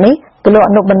ភាមកនេះគឺលោក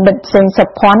អនុបណ្ឌិតសេងសុ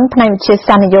ភ័ណ្ឌផ្នែកវិទ្យា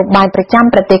សាស្ត្រនយោបាយប្រចាំ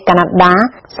ប្រទេសកាណាដា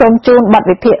សូមជូនបទ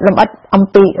វិភាគលម្អិតអំ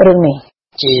ពីរឿងនេះ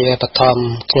ជាបឋម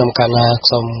ខ្ញុំកណា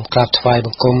សូមក្រាបថ្វាយប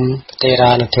ង្គំទេ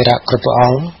រានុទេរៈគ្រប់ព្រះអ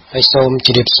ង្គហើយសូមជ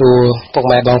ម្រាបសួរពុក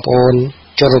ម៉ែបងប្អូន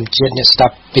ជនរួមជាតិអ្នកស្ដា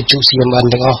ប់វិទ្យុ CMN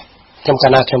ទាំងអស់ខ្ញុំក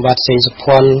ណាខ្ញុំបាទសេងសុ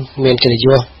ភ័ណ្ឌមានកិត្តិយ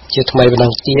សជាថ្មីម្ដ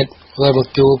ងទៀតវិលមក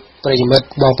ជួបប្រិយមិត្ត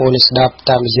បងប្អូនអ្នកស្ដាប់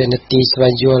តាមរយៈនីតិស្វែ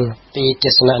ងយល់ពីទ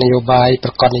ស្សនៈនយោបាយប្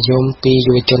រកបនិយមពី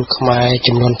យុវជនខ្មែរ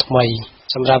ចំនួនថ្មី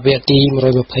សម្រាប់វគ្គទី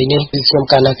120នេះគឺខ្ញុំ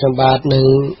កណាខ្ញុំបាទនឹង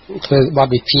ធ្វើបទ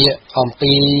វិភាគអំ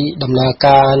ពីដំណើរ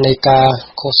ការនៃការ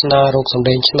ឃោសនារោគសម្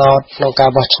លេងឆ្នោតក្នុងការ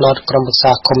បោះឆ្នោតក្រុមប្រឹក្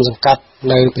សាឃុំសង្កាត់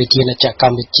នៅប្រជាណាចក្រក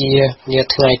ម្ពុជានា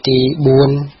ថ្ងៃទី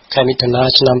4ខែមិថុនា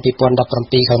ឆ្នាំ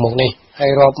2017ខាងមុខនេះហើ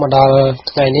យរាប់មកដល់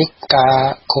ថ្ងៃនេះការ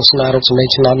ឃោសនារោគសម្លេង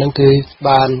ឆ្នោតនឹងគឺ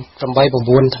បាន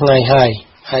8-9ថ្ងៃ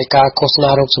ហើយការឃោសនា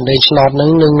រោគសម្លេងឆ្នោតនឹ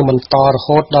ងនឹងបន្តរ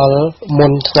ហូតដល់មុ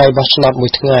នថ្ងៃបោះឆ្នោតមួ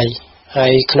យថ្ងៃហើ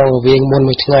យក្នុងរវាងមុន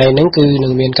មួយថ្ងៃហ្នឹងគឺនឹ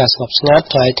ងមានការស្ងប់ស្ងាត់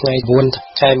ហើយថ្ងៃ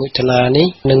4ខែមិថុនានេះ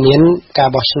នឹងមានការ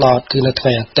បោះឆ្នោតគឺនៅថ្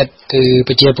ងៃអាទិត្យគឺ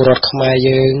ប្រជាពលរដ្ឋខ្មែរ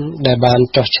យើងដែលបាន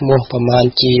ចុះឈ្មោះប្រមាណ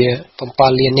ជា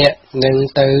7លាននាក់នឹង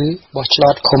ទៅបោះឆ្នោ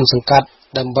តឃុំសង្កាត់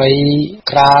ដើម្បី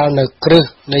ក្រាលនៅគ្រឹះ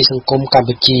នៃសង្គមកម្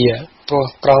ពុជាព្រោះ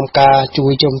ក្រោមការជួ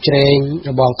យជ្រោមជ្រែង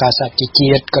របស់អង្គការសហជីវ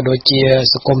ជាតិក៏ដូចជា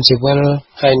សង្គមស៊ីវិល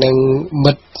ហើយនិង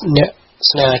មិត្តអ្នក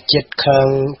ស្នេហាជាតិខាង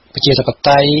ប្រជាធិប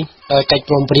តេយ្យដោយកិច្ច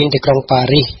ព្រមព្រៀងទីក្រុងប៉ា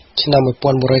រីសឆ្នាំ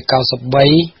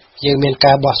1993យើងមាន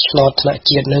ការបោះឆ្នោតថ្នាក់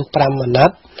ជាតិនឹង5អាណ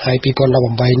ត្តិហើយ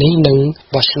2018នេះនឹង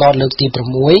បោះឆ្នោតលើកទី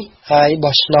6ហើយ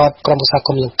បោះឆ្នោតក្រុមប្រឹក្សា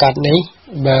គុំសង្កាត់នេះ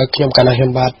បើខ្ញុំកណាខ្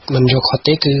ញុំបាទមិនយកខុស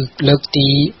ទេគឺលើកទី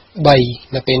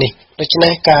3នៅពេលនេះដូច្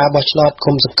នេះការបោះឆ្នោត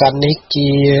គុំសង្កាត់នេះជា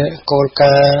គោល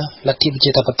ការណ៍លទ្ធិប្រជា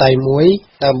ធិបតេយ្យមួយ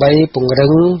ដើម្បីពង្រឹ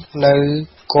ងនៅ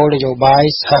គោលនយោបាយ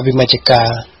សហវិមជ្ឈកា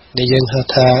រដែលយើងហៅ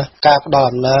ថាការផ្ដល់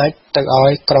អំណាចទៅឲ្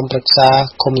យក្រុមប្រឹក្សា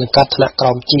គុំសង្កាត់ថ្នាក់ក្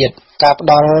រោមជាតិការផ្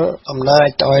ដល់អំណាច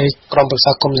ទៅឲ្យក្រុមប្រឹក្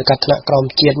សាគុំសង្កាត់ថ្នាក់ក្រោម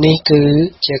ជាតិនេះគឺ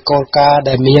ជាគោលការណ៍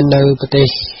ដែលមាននៅប្រទេស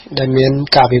ដែលមាន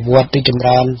ការវិវត្តរីកចម្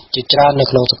រើនជាច្រើននៅ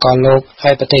ក្នុងសកលលោក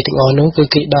ហើយប្រទេសទាំងអស់នោះគឺ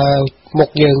គេដើរមុខ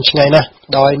យើងឆ្ងាយណាស់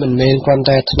ដោយមិនមែនគ្រាន់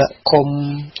តែថ្នាក់ឃុំ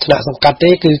ថ្នាក់សង្កាត់ទេ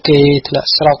គឺគេថ្នាក់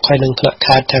ស្រុកហើយនិងថ្នាក់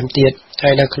ខេត្តថែមទៀត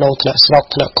ហើយនៅក្នុងថ្នាក់ស្រុក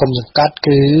ថ្នាក់ឃុំសង្កាត់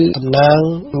គឺតំណាង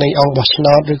នៃអង្គបោះឆ្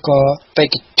នោតឬក៏បេ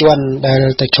ក្ខជនដែល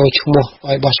ទៅចូលឈ្មោះ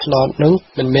ឲ្យបោះឆ្នោតនោះ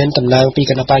មិនមែនតំណាងពី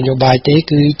គណៈបកនយោបាយទេ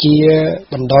គឺជា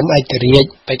បណ្ដុំឯករាជ្យ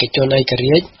បេក្ខជនឯក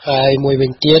រាជ្យហើយមួយវិ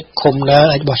ញទៀតឃុំណា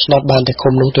អាចបោះឆ្នោតបានតែ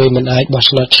ឃុំនោះទេមិនអាចបោះ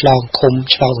ឆ្នោតឆ្លងឃុំ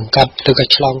ឆ្លងសង្កាត់ឬក៏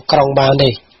ឆ្លងក្រុងបាន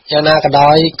ទេយ៉ាងណាក៏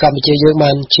ដោយកម្ពុជាយើង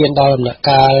បានឈានដល់ដំណាក់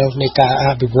កាលនៃការអ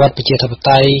ភិវឌ្ឍប្រជាធិប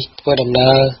តេយ្យធ្វើដំ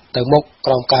ណើរទៅមុខ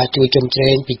ក្រោមការជួយជំរុ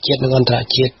ញពីជាតិនិងអន្តរ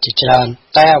ជាតិជាច្រើន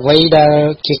តែអ្វីដែល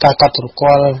ជាការកត់សម្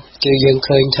គាល់គឺយើង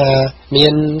ឃើញថាមា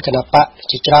នគណបក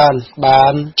ជាច្រើនបា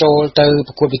នចូលទៅ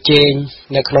ប្រកួតប្រជែង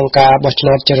នៅក្នុងការបោះឆ្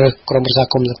នោតជ្រើសរើសក្រុមប្រឹក្សា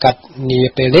គុំសង្កាត់នា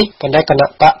ពេលនេះប៉ុន្តែគណ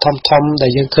បកធំៗដែ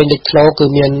លយើងឃើញលេចធ្លោគឺ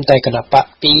មានតែគណបក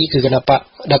2គឺគណបក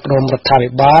ដឹកនាំរដ្ឋាភិ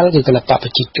បាលគឺគណបកប្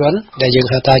រជាជនដែលយើង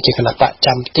ហៅថាជាគណបក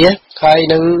ចាំផ្ទះហើយ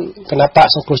និងគណបក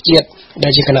សង្គ្រោះជាតិដែ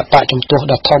លជាគណបកជំទាស់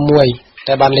ដ៏ធំមួយ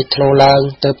តែបានលេចធ្លោឡើង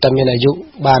ទើបតែមានអាយុ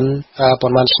បានប្រ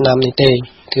ហែលឆ្នាំនេះទេ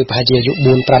គឺប្រហែលជាអាយុ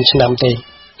 4-5 ឆ្នាំទេ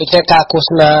ដូចតែការឃោស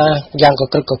នាយ៉ាងក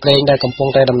ក្រឹកកក្រែងដែលកំពុង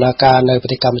តែដំណើរការនៅប្រ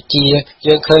ទេសកម្ពុជា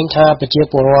យើងឃើញថាប្រជា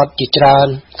ពលរដ្ឋជាច្រើន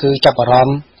គឺចាប់អារម្ម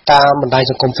ណ៍តាមបណ្ដាញ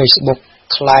សង្គម Facebook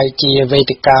ក្លាយជាវេ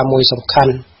ទិកាមួយសំខា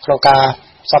ន់ក្នុងការ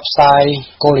ផ្សព្វផ្សាយ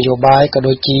គោលនយោបាយក៏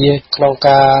ដូចជាក្នុង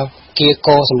ការគៀ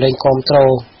កោសម្លេងគាំទ្រ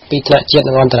ពីថ្នាក់ជាតិ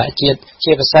និងអន្តរជាតិ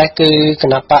ជាពិសេសគឺគ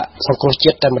ណៈបកសង្គ្រោះ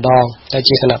ជាតិតែម្ដងដែល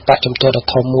ជាគណៈបកជំទាស់ដ៏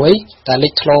ធំមួយដែលលេ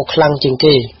ចធ្លោខ្លាំងជាង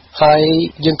គេហើយ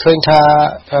យើងឃើញថា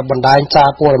បណ្ដាញសារ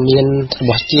ព័ត៌មានរ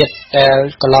បស់ជាតិដែល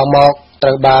កន្លងមកត្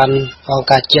រូវបានអង្គ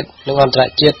ការជាតិនិងអន្តរ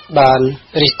ជាតិបាន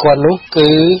រិះគន់នោះគឺ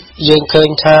យើងឃើញ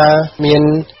ថាមាន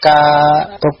ការ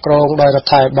គ្រប់គ្រងដោយរដ្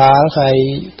ឋាភិបាលហើយ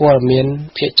ព័ត៌មាន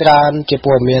ភាគច្រើនជា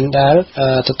ព័ត៌មានដែល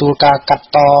ទទួលការកាត់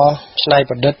តច្នៃ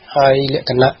ប្រឌិតហើយលក្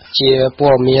ខណៈជាព័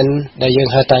ត៌មានដែលយើង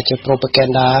ហៅថាជា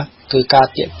propaganda គឺការ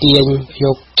ទាក់ទាញយ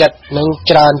កចិត្តនឹង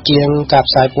ច្រើនជាងការ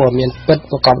ផ្សាយព័ត៌មានពិត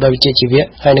ប្រកបដោយវិជ្ជាជីវៈ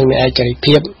ហើយនឹងមានឯករាជ្យ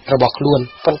ភាពរបស់ខ្លួន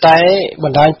ប៉ុន្តែប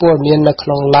ណ្ដាញព័ត៌មាននៅក្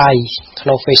នុង live ក្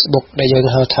នុង Facebook ដែលយើង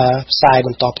ហៅថាផ្សាយប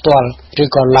ន្តផ្ទាល់ឬ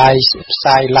ក៏ live ផ្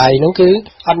សាយ live នោះគឺ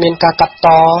អត់មានការកាត់ត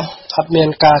អត់មាន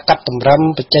ការកាត់តម្រឹម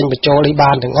បញ្ចេញបញ្ចូលអី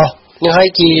បានទាំងអស់នេះហើយ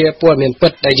ជាព័ត៌មានពិ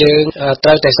តដែលយើងត្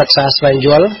រូវតែសិក្សាស្វែងយ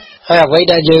ល់ហើយអ្វី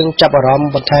ដែលយើងចាប់អារម្មណ៍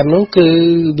បន្ថែមនោះគឺ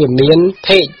វាមាន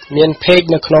page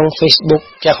នៅក្នុង Facebook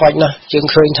ចាស់ហុចណាស់យើង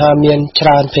ឃើញថាមានច្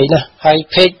រើន page ណាស់ហើយ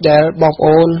page ដែលបងប្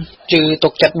អូនជឿទុ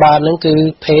កចិត្តបាននោះគឺ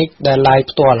page ដែល live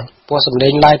ផ្ទាល់ព្រោះសម្លេ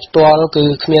ង live ផ្ទាល់គឺ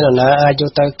គ្មាននរណាអាចយក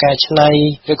ទៅកែច្នៃ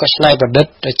ឬក៏ច្នៃប្រឌិត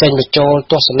ទៅចេញបញ្ចូល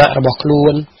ទស្សនៈរបស់ខ្លួ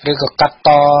នឬក៏កាត់ត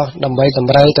ដើម្បីត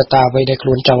ម្រូវទៅតាមអ្វីដែលខ្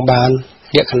លួនចង់បាន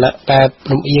លក្ខណៈបែប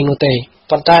លំអៀងនោះទេ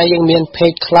ប៉ុន្តែយើងមានเพ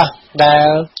จខ្លះដែល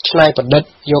ឆ្នៃប្រឌិត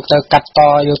យកទៅកាត់ត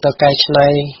យកទៅកែច្នៃ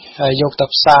ហើយយកទៅ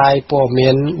ផ្សាយព័ត៌មា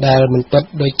នដែលមិនពិត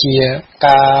ដូចជា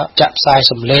ការចាក់ផ្សាយ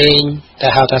សម្លេងតែ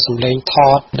ហៅថាសម្លេងថ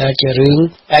តដែលជារឿង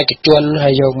ឯកជនហើ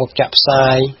យយកមកចាក់ផ្សា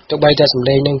យទោះបីតែសម្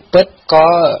លេងនឹងពិតក៏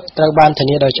ត្រូវបានធា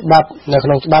នាដោយច្បាប់នៅក្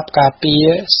នុងច្បាប់ការពារ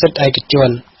សិទ្ធិឯកជន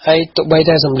ហើយទោះបី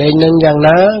តែសម្លេងនឹងយ៉ាង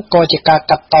ណាក៏ជាការ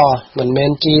កាត់តមិនមែ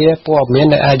នជាព័ត៌មាន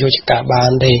ដែលអាចយកជាការបា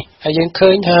នទេហើយយើងឃើ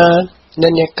ញថានិ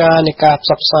ន្នាការនៃការផ្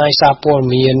សព្វផ្សាយសារព័ត៌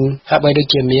មានហាក់បីដូច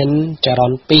ជាមានចរ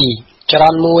ន្ត2ចរ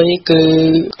ន្តមួយគឺ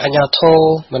អាជ្ញាធរ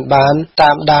មិនបាន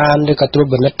តាមដានឬក៏ត្រួត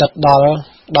ពិនិត្យដល់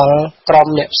ក្រុម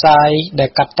អ្នកផ្សាយដែល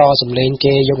កាត់តសម្លេង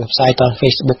គេយកមកផ្សាយតាម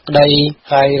Facebook ក្តី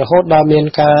ហើយរហូតដល់មាន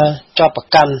ការចោទប្រ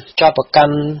កា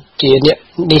ន់ជាអ្នក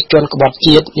នេះជនក្បត់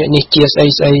ជាតិអ្នកនេះជាស្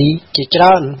អីជាច្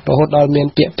រើនរហូតដល់មាន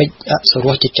ពាក្យពេចន៍អសុ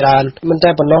រោះជាច្រើនមិនតែ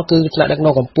ប៉ុណ្ណោះគឺថ្នាក់ដឹក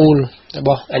នាំកម្ពុជារប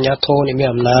ស់អាជ្ញាធរអ្នកមាន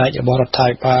អំណាចរបស់រដ្ឋា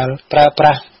ភិបាលប្រើប្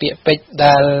រាស់ពាក្យពេចន៍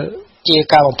ដែលជា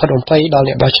ការបំផិតបំភ័យដល់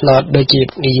អ្នកបោះឆ្នោតដូចជា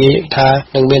និយាយថា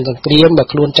នឹងមានសង្គ្រាមបើ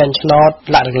ខ្លួនចាញ់ឆ្នោត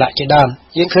លាក់ជាដើម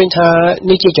យើងឃើញថា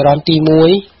នេះជាចរន្តទី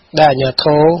1ដែលអាជ្ញាធ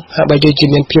រហាក់បីដូចជា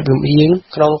មានភាពលំអៀង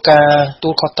ក្នុងការទទួ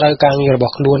លខុសត្រូវការងាររប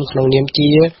ស់ខ្លួនក្នុងនាមជា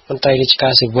មន្ត្រីរាជកា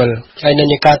រស៊ីវិលហើយនិ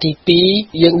ន្នាការទី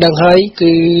2យើងដឹងហើយ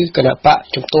គឺគណៈបក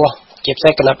ជំទាស់ជាពិសេ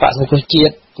សគណៈបកសង្គ្រោះជា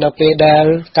តិនៅពេលដែល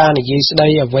ការនិយាយស្ដី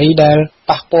អ្វីដែល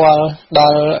ប៉ះពាល់ដ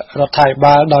ល់រដ្ឋាភិ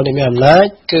បាលដល់អ្នកមានអំណាច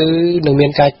គឺនឹងមា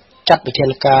នការចាត់វិធា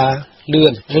នការលឿ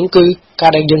ននេះគឺកា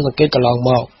រដែលយើងសង្កេតកន្លង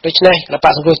មកដូច្នេះគណៈប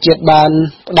កសង្គ្រោះជាតិបាន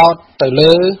ផ្ដោតទៅ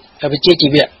លើវិជ្ជាជី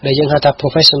វៈដែលយើងហៅថា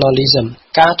professionalism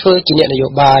ការធ្វើជាអ្នកនយោ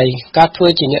បាយការធ្វើ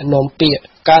ជាអ្នកនាំពាក្យ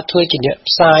ការធ្វើជាអ្នក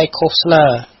ផ្សាយឃោសនា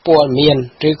ព័ត៌មាន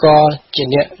ឬក៏ជា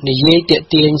អ្នកនិយាយទាក់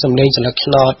ទាញសម្លេងសន្លឹក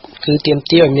ឆ្នោតគឺទាម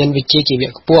ទារឲ្យមានវិជ្ជាជីវៈ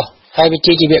ខ្ពស់ហើយវិជ្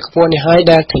ជាជីវៈខ្ពស់នេះហើយ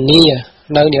ដែលធានា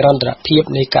នៅនិរន្តរភាព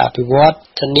នៃការអភិវឌ្ឍ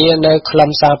ធានានៅខ្លឹម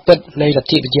សារពិតនៃលទ្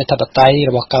ធិប្រជាធិបតេយ្យ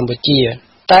របស់កម្ពុជា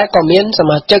តែក៏មានស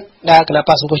មាជិកដែលគណៈប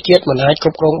ក្សសង្គ្រោះជាតិមិនអាចគ្រ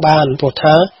ប់គ្រងបានព្រោះ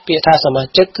ថាពាក្យថាសមា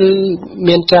ជិកគឺ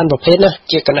មានច្រើនប្រភេទណា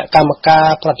ជាគណៈកម្មការ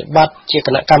ប្រតិបត្តិជាគ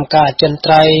ណៈកម្មការអចិន្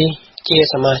ត្រៃយ៍ជា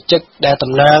សមាជិកដែល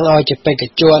តំណាងឲ្យជាបេក្ខ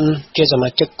ជនជាសមា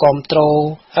ជិកគាំទ្រ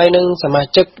ហើយនិងសមា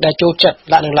ជិកដែលចូលចិត្ត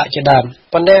លក្ខណៈជាដើម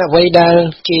ប៉ុន្តែអ្វីដែល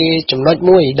ជាចំណុច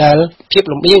មួយដែលភាព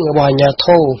លំអៀងរបស់អាជ្ញាធ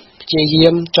រព្យាយា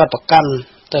មចោទប្រកាន់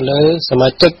ទៅលើសមា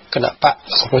ជិកគណៈបក្ស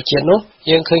សង្គ្រោះជាតិនោះ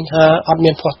យើងឃើញថាអត់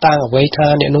មានភស្តុតាងអ្វីថា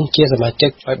អ្នកនោះជាសមាជិ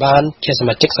កឲ្យបានជាស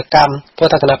មាជិកសកម្មព្រោះ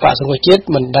ថាគណៈបក្សសង្គ្រោះជាតិ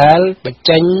មិនដែលបញ្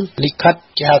ចេញលិខិត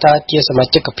គេហៅថាជាសមា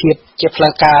ជិកភាពជាផ្លូ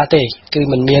វការទេគឺ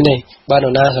មិនមានទេបើនរ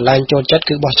ណាឆ្លាញ់ចូលចិត្ត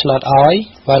គឺបោះឆ្នោតឲ្យ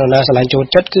បើនរណាឆ្លាញ់ចូល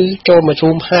ចិត្តគឺចូលមកជួ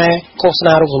មហែឃោស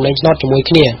នារូបសម្លេងឆ្នោតជាមួយ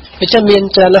គ្នាដូច្នេះមាន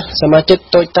ច្រើនណាស់សមាជិក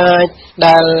តូចតាច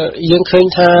ដែលយើងឃើញ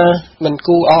ថាមិន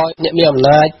គួរឲ្យអ្នកមានអំ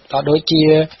ណាចក៏ដូចជា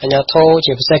អាជ្ញាធរ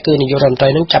ជាពិសេសគឺនាយករដ្ឋមន្ត្រី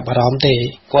នឹងចាប់អារម្មណ៍ទេ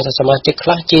ព្រោះថាសមាជិកខ្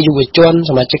លះជាយុវជន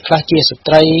សមាជិកខ្លះជាស្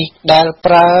ត្រីដែល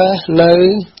ប្រើនៅ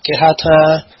គេហៅថា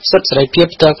សិទ្ធិសេរីភាព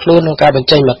ផ្ទាល់ខ្លួនក្នុងការបញ្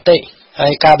ចេញមតិហើ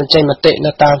យការបញ្ចេញមតិ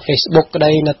នៅតាម Facebook ក្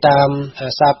តីនៅតាម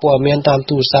សារព័ត៌មានតាម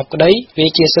ទូរស័ព្ទក្តីវា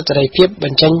ជាសិទ្ធិសេរីភាពប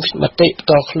ញ្ចេញមតិផ្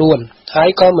ទាល់ខ្លួនហើយ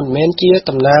ក៏មិនមែនជា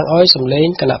តំណាងឲ្យសម្លេង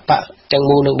គណៈបកទាំង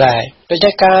មូលនឹងដែរដូច្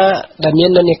នេះការដែលមាន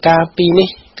និន្នាការពីរនេះ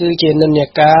គឺជានិន្នា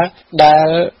ការដែល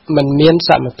មិនមាន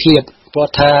សមភាពព្រោះ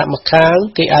ថាម្ខាង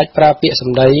គេអាចប្រើពាក្យស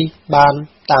ម្ដីបាន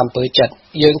តាមអំពើចិត្ត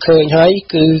យើងឃើញហើយ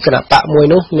គឺគណៈបកមួយ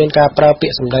នោះមានការប្រើពា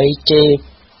ក្យសម្ដីជេរ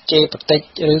ប្រតិច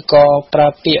ឬក៏ប្រើ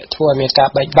ពាក្យធ្វើឲ្យមានការ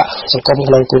បែកបាក់សង្គម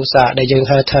ក្នុងគ្រួសារដែលយើង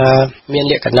ហៅថាមាន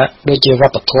លក្ខណៈដូចជាវ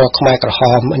ប្បធម៌ខ្មែរក្រហ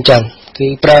មអញ្ចឹងគឺ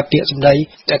ប្រើពាក្យសម្ដី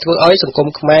ដែលធ្វើឲ្យសង្គម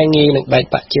ខ្មែរងាយនឹងបែក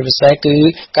បាក់ជាពិសេសគឺ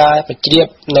ការបញ្ជ្រាប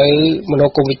នៅមនោ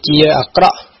គមវិជ្ជាអាក្រ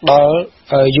ក់ដល់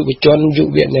យុវជនយុ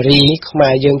វនារីខ្មែ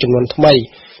រយើងចំនួនថ្មី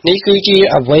នេះគឺជា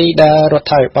អ្វីដែលរដ្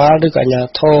ឋាភិបាលឬក៏អាជ្ញា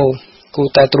ធរគួរ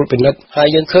តែត្រួតពិនិត្យហើយ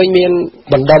យើងឃើញមាន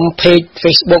បណ្ដុំ page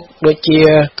Facebook ដូចជា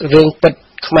រឿងពិត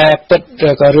ខ្មែរពិតឬ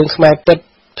ក៏រឿងខ្មែរពិត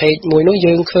page មួយនោះ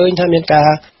យើងឃើញថាមានការ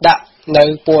ដាក់នៅ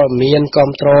ព័ត៌មានគ្រ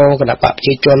ប់គ្រងគណៈបកប្រ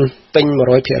ជាជនពេញ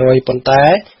 100% ប៉ុន្តែ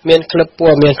មានក្លឹបព័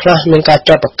ត៌មានខ្លះមានការ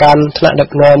ចាត់ប្រកាន់ថ្នាក់ដឹក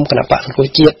នាំគណៈបកសង្គ្រោះ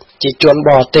ជាតិជាជនប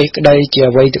រទេសក្តីជា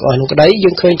អ្វីទាំងអស់នោះក្តីយើ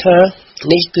ងឃើញថា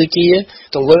នេះគឺជា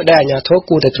ទង្វើដែលអាជ្ញាធរ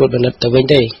គួរតែត្រួតពិនិត្យទៅវិញ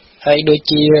ទេហើយដូច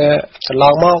ជាកន្ល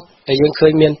ងមកដែលយើងឃើ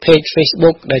ញមាន page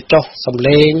Facebook ដែលចុះសម្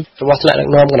លេងរបស់ថ្នាក់ដឹក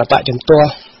នាំគណៈបកជំទាស់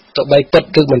ទោះបីពិត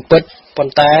ឬមិនពិតប៉ុ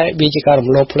ន្តែវាជាការរំ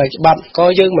លោភផ្លូវច្បាប់ក៏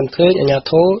យើងមិនឃើញអាជ្ញា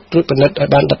ធរត្រួតពិនិត្យឲ្យ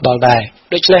បានដិតដល់ដែរ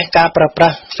ដូច្នេះការប្រើប្រា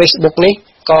ស់ Facebook នេះ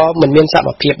ក៏មិនមានសម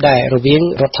ភាពដែររវាង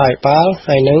រដ្ឋាភិបាល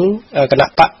ហើយនិងគណៈ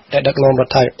បកដែលដឹកនាំរ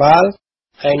ដ្ឋាភិបាល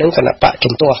ហើយនិងគណៈបក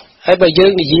ជំទាស់ហើយបើយើ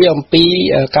ងនិយាយអំពី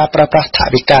ការប្រើប្រាស់ថ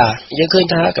វិកាយើងឃើញ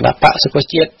ថាគណៈបកសង្គ្រោះ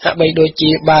ជាតិហាក់បីដូចជា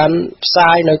បានផ្សា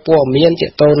យនៅព័ត៌មានទា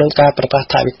ក់ទងនឹងការប្រើប្រាស់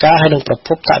ថវិកាហើយនិងប្រភ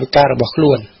ពថវិការបស់ខ្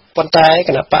លួន ប៉ុន្តែគ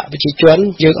ណៈបកប្រជាជន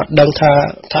យើងអត់ដឹងថា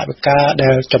ថវិកាដែ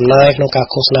លចំណាយក្នុងការ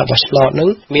ឃោសនាបោះឆ្នោតនឹង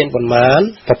មានប៉ុន្មាន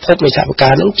ប្រភពនៃថវិកា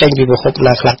នឹងចេញពីប្រភព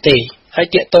ណាខ្លះទេហើយ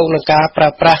ទាក់ទងនឹងការប្រើ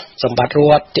ប្រាស់សម្បត្តិរ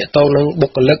ដ្ឋទាក់ទងនឹងបុ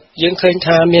គ្គលិកយើងឃើញ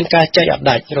ថាមានការចែកអត់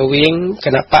ដាច់រវាងគ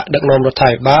ណៈបកដឹកនាំរដ្ឋា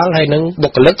ភិបាលហើយនិងបុ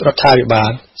គ្គលិករដ្ឋាភិបា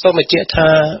លសូមបញ្ជាក់ថា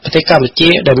ប្រទេសកម្ពុជា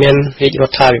ដែលមានរាជរ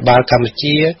ដ្ឋាភិបាលកម្ពុ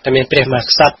ជាដែលមានព្រះមហា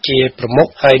ក្សត្រជាប្រមុខ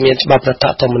ហើយមានច្បាប់រដ្ឋ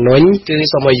ធម្មនុញ្ញគឺ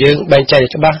សូមឲ្យយើងបែងចែក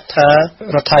ច្បាស់ថា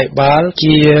រដ្ឋាភិបាល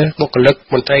ជាបុគ្គលិក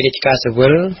មន្ត្រីរាជការស៊ីវិ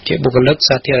លជាបុគ្គលិក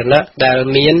សាធារណៈដែល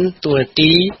មានតួនា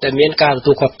ទីដែលមានការទ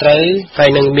ទួលខុសត្រូវហើយ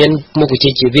និងមានមុខវិជ្ជា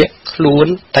ជីវៈខ្លួន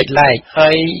ដាច់ឡែកហើ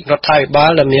យរដ្ឋាភិបា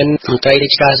លដែលមានមន្ត្រីរា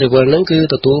ជការស៊ីវិលនឹងគឺ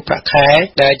ទទួលប្រាក់ខែ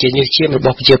ដែលជាញើសឈាមរប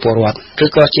ស់ប្រជាពលរដ្ឋឬ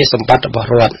ក៏ជាសម្បត្តិរបស់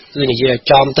រដ្ឋគឺនិយាយឲ្យ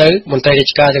ចំទៅមន្ត្រីរា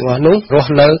ជការទាំងអស់នោះរ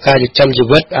ស់នៅការចិញ្ចឹមជី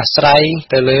វិតអាស្រ័យ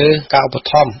ទៅលើការឧបត្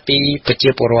ថម្ភពីប្រជា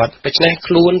ពលរដ្ឋដូច្នេះ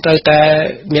ខ្លួនត្រូវតែ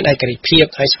មានឯករាជ្យភាព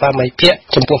ហើយស្វាមីភាព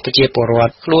ចំពោះប្រជាពលរដ្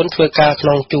ឋខ្លួនធ្វើការក្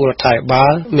នុងជួររដ្ឋាភិបា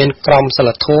លមានក្រមសីល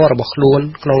ធម៌របស់ខ្លួន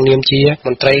ក្នុងនាមជាម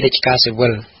ន្ត្រីរាជការស៊ីវិ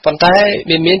លប៉ុន្តែ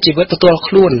មានជីវិតផ្ទាល់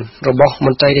ខ្លួនរបស់ម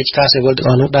ន្ត្រីរាជការស៊ីវិលទាំង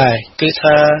អស់នោះដែរគឺ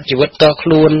ថាជីវិតផ្ទាល់ខ្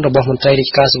លួនរបស់មន្ត្រីរាជ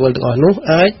ការស៊ីវិលទាំងអស់នោះ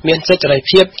អាចមានសិទ្ធិសេរី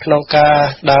ភាពក្នុងការ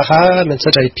ដើរហើរមានសិ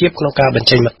ទ្ធិសេរីភាពក្នុងការបញ្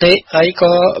ចេញមតិហើយ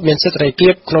ក៏មានសិទ្ធិសេរីភា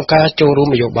ពក្នុងការចូលរួម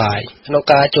នយោបាយក្នុង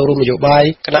ការចូលរួមនយោបាយ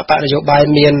គណៈបកនយោបាយ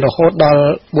មានរហូតដល់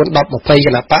4 10 20គ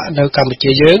ណៈបកនៅកម្ពុ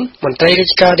ជាយើងមន្ត្រីរា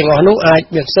ជការទាំងអស់នោះអាច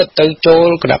មានសិទ្ធិទៅចូល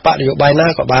គណៈបកនយោបាយណា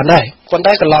ក៏បានដែរប៉ុន្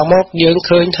តែកន្លងមកយើង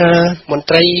ឃើញថាមន្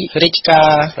ត្រីរាជការ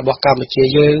របស់កម្ពុជា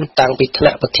យើងតាំងពីថ្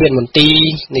នាក់ប្រធានមន្ត្រី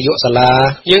នាយកសាលា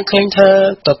យើងឃើញថា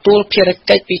ទទួលភារ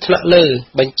កិច្ចពីថ្នាក់លើ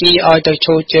បញ្ជាឲ្យទៅឈ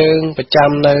រជើងប្រចាំ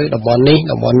នៅតំបន់នេះ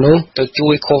តំបន់នោះទៅជួ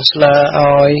យឃោសនា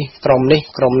ឲ្យក្រុមនេះ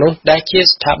ក្រុមនោះដែលជា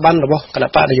ស្ថាប័នរបស់គណៈ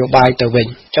បកនយោបាយទៅវិញ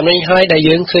ចំណេញហើយដែល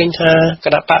យើងឃើញថាគ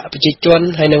ណៈបកប្រជាជន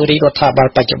ហើយនិងរាជរដ្ឋាភិបាល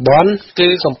បច្ចុប្បន្នគឺ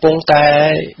កំពុងតែ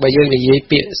បើយើងនិយាយ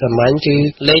ពាក្យសាមញ្ញគឺ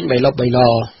លេងបៃលុកបៃល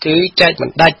គឺចែកមិន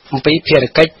ដាច់អំពីភារ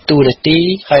កិច្ចទូនាទី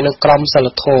ហើយនឹងក្រមសីល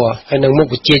ធម៌ហើយនឹងមុខ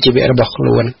វិជ្ជាជីវៈរបស់ខ្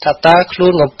លួនថាតើខ្លួ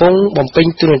នកំពុងបំពេញ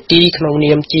ទូនាទីក្នុង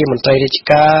នាមជាមន្ត្រីរាជ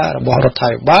ការរបស់រដ្ឋា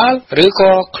ភិបាលឬ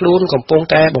ក៏ខ្លួនកំពុង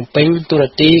តែបំពេញទូនា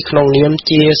ទីក្នុងនាម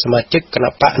ជាសមាជិកគ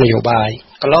ណៈបកនយោបាយ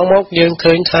កន្លងមកយើង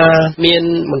ឃើញថាមាន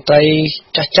មន្ត្រី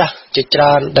ចាស់ជាច្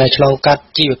រើនដែលឆ្លងកាត់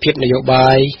ជីវភាពនយោបា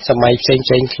យសម័យផ្សេង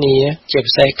គ្នាជា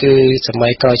ពិសេសគឺសម័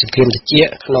យក្រោយសង្គ្រាមត្រជា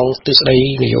ក់ក្នុងទិសដី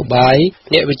នយោបាយ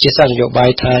អ្នកវិទ្យាសាស្ត្រនយោបាយ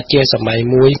ថាជាសម័យ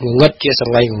មួយងងឹតជាស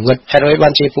ម័យងងឹតហើយហើយបា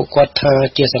នជាពួកគាត់ថា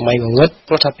ជាសម័យងងឹត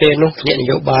ព្រោះថាពេលនោះអ្នកន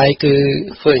យោបាយគឺ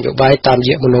ធ្វើនយោបាយតាមរ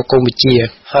យៈមនោគមវិជ្ជា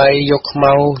ហើយយកខ្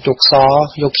មៅយកស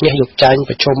យកឈ្នះយកចាញ់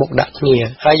ប្រឈមមុខដាក់គ្នា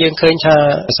ហើយយើងឃើញថា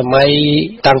សម័យ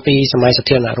តាំងពីសម័យសា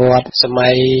ធារណរដ្ឋសម័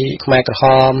យខ្មែរក្រហ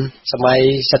មសម័យ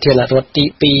សាធារណរដ្ឋទី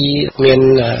2មាន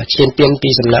ឈានពានពី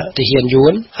សំណាក់ទាហានយួ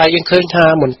នហើយយើងឃើញថា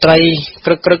មន្ត្រី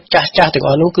ក្រឹកចាស់ទាំងអ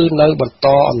ស់នោះគឺនៅបន្ត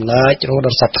អំណាចរហូតដ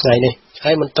ល់សប្តាហ៍ថ្ងៃនេះ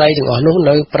ហើយមន្ត្រីទាំងអស់នោះ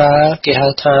នៅប្រើគេហៅ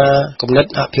ថាគំនិត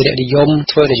អភិរក្សនិយម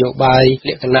ធ្វើនយោបាយល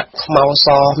ក្ខណៈខ្មៅស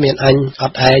មានអញអ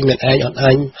ត់ឯងមានឯងអត់អ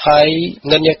ញហើយ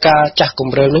និន្នាការចាស់គ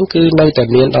ម្រើនឹងគឺនៅតែ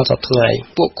មានដល់សប្តាហ៍ថ្ងៃ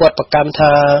ពួកគាត់ប្រកាន់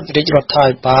ថារាជរដ្ឋា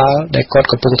ភិបាលដែលគាត់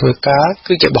កំពុងធ្វើការ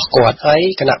គឺជារបស់គាត់ហើយ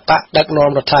គណៈបកដឹកនាំ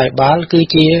រដ្ឋាភិបាលគឺ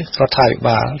ជារដ្ឋាភិ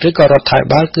បាលឬក៏រដ្ឋាភិ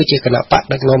បាលគឺជាគណៈបក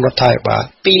ដឹកនាំរដ្ឋាភិបាល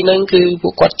ពីរនឹងគឺពួ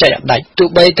កគាត់ចែកអត់ដាច់ទោះ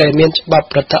បីតែមានច្បាប់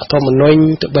រដ្ឋធម្មនុញ្ញ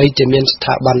ទោះបីតែមានស្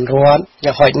ថាប័នរដ្ឋ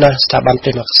យ៉ាងហោចណាស់ស្ថាប័នព្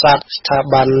រះមហាក្សត្រស្ថា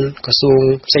ប័នក្រសួង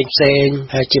ផ្សេង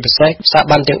ហើយជាពិសេសស្ថា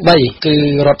ប័នទាំង3គឺ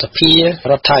រដ្ឋាភិ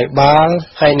បាល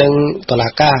ហើយនិងតុលា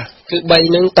ការគឺ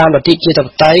3នឹងតាមលទ្ធិជាតិប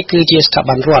តៃគឺជាស្ថា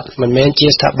ប័នរដ្ឋមិនមែនជា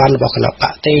ស្ថាប័នរបស់គណៈប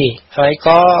កទេហើយ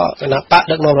ក៏គណៈបក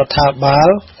ដឹកនាំរដ្ឋាភិបាល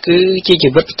គឺជាជី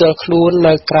វិតផ្ទាល់ខ្លួន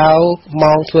នៅក្រៅ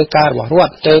ម៉ោងធ្វើការរបស់រ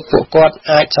ដ្ឋទៅពួកគាត់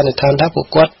អាចសន្និដ្ឋានថាពួក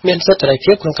គាត់មានសិទ្ធិសេរី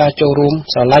ភាពក្នុងការចូលរួម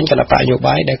ស្រឡាញ់គណៈបកនយោ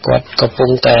បាយដែលគាត់កំពុង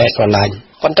តែស្រឡាញ់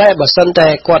ប៉ុន្តែបើសិនតែ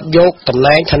គាត់យកតំ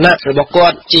ណែងឋានៈរបស់គា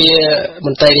ត់ជាម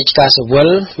ន្ត្រីរាជការស៊ីវិល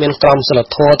មានក្រមសីល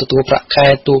ធម៌ទទួលប្រាក់ខែ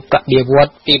ទូប្រាក់បៀវត្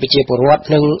សពីប្រជាពលរដ្ឋ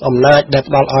និងអំណាចដែល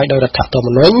ផ្ដល់ឲ្យដោយរដ្ឋធម្ម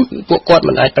នុញ្ញពួកគាត់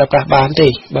មិនអាចប្រើប្រាស់បានទេ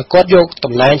បើគាត់យក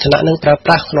តំណែងឋានៈនឹងប្រើប្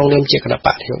រាស់ក្នុងនាមជាគណៈប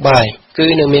កនយោបាយគឺ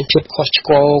នឹងមានភាពខុសឆ្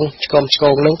គ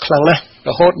ងនឹងខ្លាំងណាស់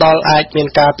រហូតដល់អាចមាន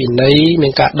ការពិន័យមា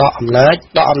នការដកអំណាច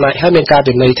ហើយមានការ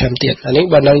ពិន័យថែមទៀតអានេះ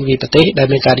បើនៅវិប្រទេសដែល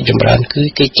មានការរីកចម្រើនគឺ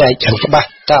គេចែកយ៉ាងច្បាស់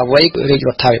តើអ្វីគឺរាជរ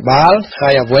ដ្ឋាភិបាលហើ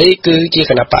យអ្វីគឺជា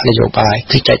គណៈបកនយោបាយ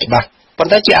គឺចែកច្បាស់ប៉ុ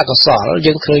ន្តែជាអកុសល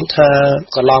យើងឃើញថា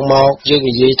កន្លងមកយើង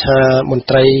និយាយថាមន្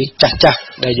ត្រីចាស់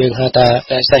ដែលយើងហៅថា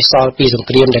សេះសល់ពីសង្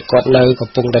គ្រាមដែលគាត់នៅកំ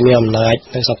ពុងតែមានអំណាច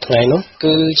នៅសប្តាហ៍ថ្ងៃនោះ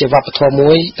គឺជាវប្បធម៌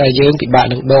មួយដែលយើងពិបាក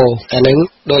នឹងដូរអានឹង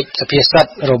ដោយសភាសិទ្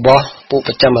ធិរបស់ពួក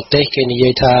ប្រចាំប្រទេសគេនិយា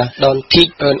យថា Don't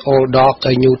teach an old dog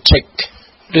a new trick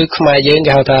ឬខ្មែរយើង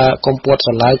គេហៅថាកុំពួត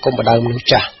ស្រឡៅកុំបដៅមនុស្ស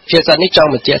ចាស់ ភាសានេះចង់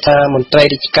បញ្ជាក់ថាមន្ត្រី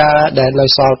រាជការដែលនៅ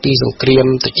សល់ពីសង្គ្រាម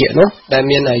ត្រជាក់នោះដែល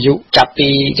មានអាយុចាប់ពី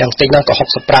យ៉ាងតិចណាស់ក៏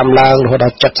65ឡើងរហូតដ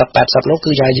ល់70 80នោះ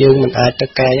គឺយើងមិនអាចទៅ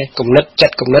កែគំនិតចិ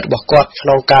ត្តគំនិតរបស់គាត់ក្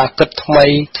នុងការគិតថ្មី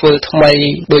ធ្វើថ្មី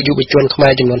ដោយយុវជនខ្មែ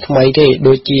រចំនួនថ្មីទេ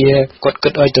ដូចជាគាត់គិ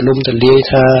តឲ្យទូលំទូលាយ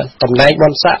ថាតំណែងប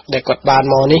នស័កដែលគាត់បាន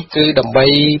មកនេះគឺដើម្បី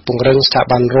ពង្រឹងស្ថា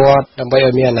ប័នរដ្ឋដើម្បី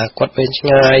ឲ្យមានអនាគតវែងឆ្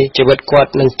ងាយជីវិតគា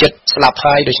ត់នឹងចិត្តស្លាប់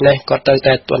ហើយដូច្នេះគាត់ទៅ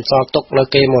តែបន្សល់ទុកនៅ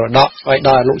គេមរតកឲ្យដ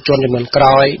ល់អនុជនជំនាន់ក្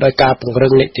រោយដោយការពង្រឹ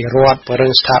ងនីតិរដ្ឋពង្រឹ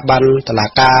ងស្ថាប័នតុលា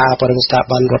ការពង្រឹងស្ថា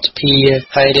ប័នរដ្ឋសភា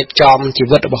ហើយរៀបចំជី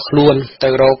វិតរបស់ខ្លួនទៅ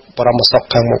រកបរមសុខ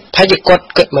ខាងមុខហើយគាត់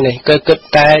គិតមកនេះគឺគិត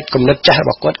តែគំនិតចាស់រប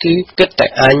ស់គាត់គឺគិតតែ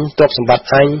អញទ្រព្យសម្បត្តិ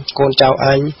អញកូនចៅអ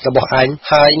ញរបស់អញ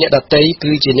ហើយអ្នកដទៃ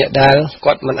គឺជាអ្នកដែល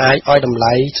គាត់មិនអាចឲ្យតម្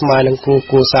លៃស្មើនឹងគ្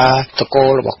រួសារតកូល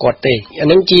របស់គាត់ទេអា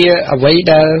នឹងជាអ្វី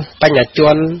ដែលបញ្ញជ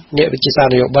នអ្នកវិទ្យាសាស្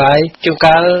ត្រនយោបាយជួន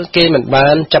កាលគេមិនបា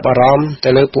នចាប់អារម្មណ៍ទៅ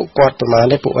លើពួកគាត់ប្រមាណ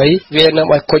ទេពួកអីវានាំ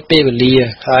ឲ្យខូចពេលវេលា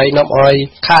ហើយនាំឲ្យ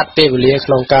ខាតពេលវេលា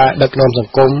ក្នុងការដឹកនាំស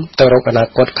ង្គមទៅរកអនា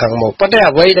គតខាងមុខប៉ុន្តែ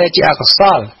អ្វីដែលជាអកុស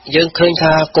លយើងឃើញ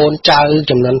ថាកូនចៅ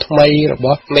ចំនួនថ្មីរប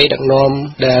ស់មេដឹកនាំ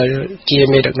ដែលជា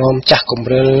មេដឹកនាំចាស់កំ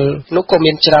រិលនោះក៏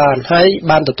មានច្រើនហើយ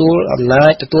បានទទួលអំណា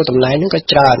ចទទួលតំណែងនឹងក៏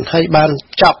ច្រើនហើយបាន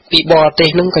ចប់ពីបរទេស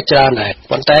នឹងក៏ច្រើនដែរ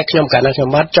ប៉ុន្តែខ្ញុំកណ្ដាលខ្ញុំ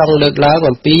បាទចង់លើកឡើង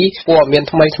អំពីព័ត៌មាន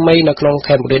ថ្មីនៅក្នុង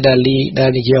Cambodia Daily ដែ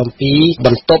លនិយាយអំពីប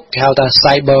ន្ទប់គេហៅថា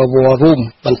Cyber War Room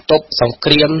បន្ទប់សង្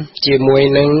គ្រាមជាមួយ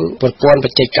នឹងប្រព័ន្ធប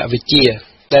ច្ចេកវិទ្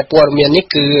យាដែលព័ត៌មាននេះ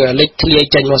គឺលេចធ្លាយ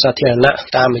ចេញមកសាធារណៈ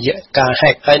តាមរយៈការ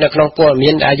hack ហើយនៅក្នុងព័ត៌មា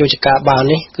នដែលអាយុជការបាន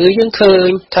នេះគឺយើងឃើញ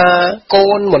ថាកូ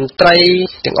នមន្ត្រី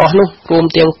ទាំងអស់នោះរួម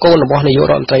ទាំងកូនរបស់នាយក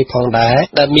រដ្ឋមន្ត្រីផងដែរ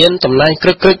ដែលមានតំណែងក្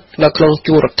រឹកនៅក្នុង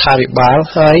ជួររដ្ឋាភិបាល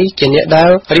ហើយជាអ្នកដែល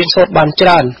រៀនសូត្របានច្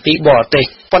រើនពីបរទេស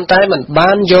ប៉ុន្តែមិន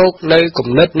បានយកនៅគំ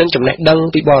និតនិងចំណេះដឹង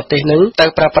ពីបរទេសនឹងទៅ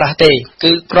ប្រើប្រាស់ទេ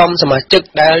គឺក្រុមសមាជិក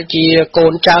ដែលជាកូ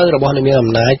នចៅរបស់អ្នកមានអំ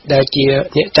ណាចដែលជា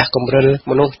អ្នកចាស់កំរិល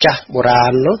មនុស្សចាស់បុរា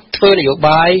ណនោះធ្វើនយោ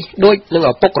បាយដូចនឹង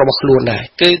ឪពុករបស់ខ្លួនដែរ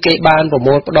គឺគេបានប្រ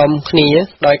មូលផ្ដុំគ្នា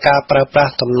ដោយការប្រើប្រា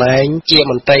ស់តំណែងជា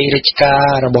មន្ត្រីរាជការ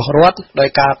របស់រដ្ឋដោយ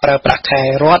ការប្រើប្រាស់ខែ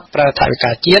រដ្ឋប្រើថវិ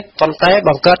កាជាតិប៉ុន្តែប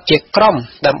ង្កើតជាក្រុម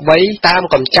ដើម្បីតាម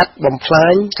កម្ចាត់បំផ្លា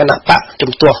ញគណៈបក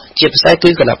ជំទាស់ជាពិសេសគឺ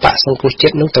គណៈបកសង្គ្រោះជា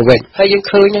តិនោះទៅវិញហើយយើង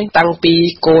ឃើញតាំងពី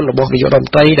កូនរបស់នាយករដ្ឋម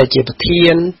ន្ត្រីដែលជាប្រធា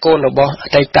នកូនរបស់អ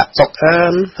តីតសុកអា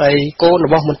នហើយកូនរ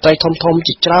បស់មន្ត្រីធំ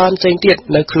ជាច្រើនផ្សេងទៀត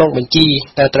នៅក្នុងបញ្ជី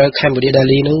ដែលត្រូវ Cambodia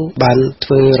Daily នឹងបានធ្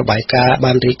វើរបាយការណ៍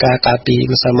បានរាយការណ៍កាលពី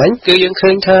ម្សិលមិញគឺយើងឃើ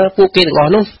ញថាពួកគេទាំងអ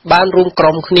ស់នោះបានរួមក្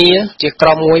រុមគ្នាជាក្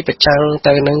រុមមួយប្រឆាំង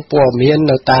ទៅនឹងព័ត៌មាន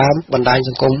នៅតាមបណ្ដាញស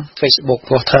ង្គម Facebook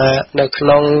ព្រោះថានៅក្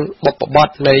នុងបុព្វបទ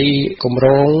នៃគម្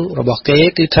រោងរបស់គេ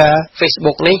គឺថា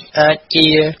Facebook នេះអាចជា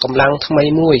កម្លាំងថ្មី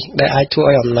មួយដែលអាចធ្វើ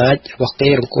ឲ្យអំណាចរបស់គេ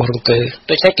រង្គោះរង្គើ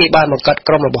ដូច្នេះគេបានបង្កើត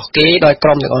ក្រុមរបស់គេដោយក្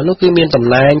រុមទាំងអស់នោះគឺមានតំ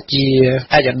ណែងជា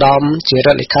ឯកឧត្តមជារ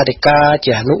ដ្ឋលេខាធិការ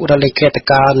ជាអនុរដ្ឋលេខាធិ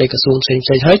ការនៃក្រសួងផ្សេង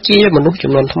ៗហើយជាមនុស្ស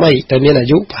ចំនួនថ្មីដែលមានអា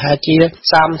យុប្រហែលជា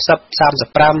30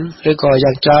 35ឬក៏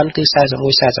យ៉ាងច្រើនគឺ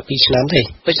41 42ឆ្នាំទេ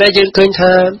ដូច្នេះយើងឃើញ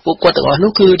ថាពួកគាត់ទាំងអស់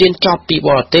នោះគឺរៀនចប់ពីប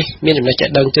រទេសមានចំណេះចេះ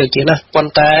ដឹងទៅជាណាប៉ុ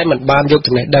ន្តែមិនបានយក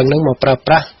ចំណេះដឹងនឹងមកប្រើ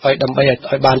ប្រាស់ឲ្យដើម្បីឲ្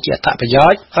យបានជាអត្ថប្រយោ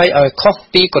ជន៍ហើយឲ្យខុស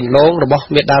ពីគន្លងរបស់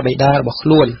មេដាបេដារបស់ខ្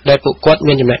លួនដែលពួកគាត់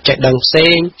មានចំណេះចេះដឹងផ្សេ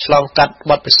ងឆ្លងកាត់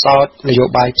បទពិសោធន៍នយោ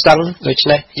បាយផ្សឹងដូច្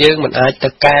នេះយើងមិនអាចទៅ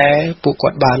កែពួកគា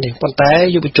ត់បានទេប៉ុន្តែ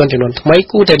យុវជនចំនួនថ្មី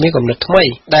គួរតែមានគំនិតថ្មី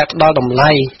ដែលផ្ដល់តម្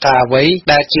លៃថាអ្វី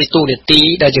ដែលជាទូនាទី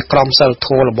ដែលជាក្រមសីលធ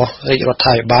ម៌របស់រាជរដ្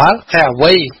ឋាភិបាលហើយអ្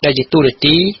វីដែលជាទូនា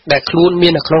ទីដែលខ្លួនមា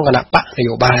ននៅក្នុងគណៈបកន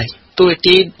យោបាយទូនា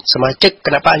ទីសមាជិកគ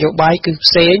ណៈបកនយោបាយគឺ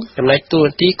ផ្សេងចំណែកទូ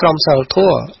នាទីក្រមសីលធ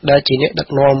ម៌ដែលជាអ្នកដឹក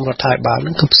នាំរដ្ឋាភិបាល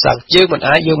នឹងគឺផ្សឹងយើងមិន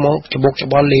អាចយកមកច្បុកច្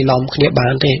បល់លាយឡំគ្នាបា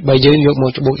នទេបើយើងយកម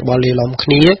កច្បុកច្បល់លាយឡំគ្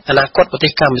នាអនាគតប្រទេ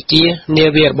សកម្ពុជានា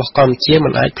វារបស់កម្ពុជាមិ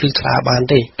នអាចភ្លឺថ្លាបាន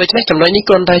ទេដូច្នេះចំណុចនេះ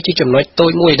គ្រាន់តែជាចំណុចតូ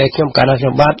ចមួយដែលខ្ញុំកណ្ដាលខ្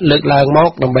ញុំបាទលើកឡើងមក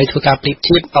ដើម្បីធ្វើការប្រៀប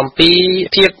ធៀបអំពី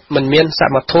ភាពមិនមានស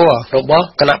មត្ថភាពរបស់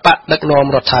គណៈបកដឹកនាំ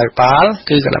រដ្ឋាភិបាល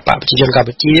គឺគណៈបកប្រជាជនកម្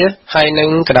ពុជាហើយនិង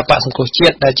គណៈបកសង្គ្រោះជា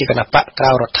តិដែលជាគណៈបកក្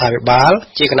រៅរដ្ឋាភិបាល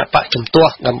ជាគណៈបកជំទា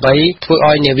ស់ដើម្បីធ្វើ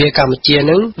ឲ្យនាវាកម្ពុជា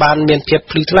នឹងបានមានភាព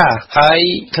ភ្លឺថ្លាហើយ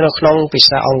ក្នុងភា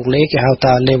សាអង់គ្លេសគេហៅ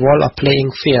ថា level of playing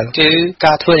field គឺ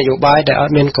ការធ្វើនយោបាយដែលអ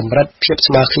ត់មានកម្រិតភាព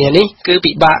ស្មើគ្នានេះគឺ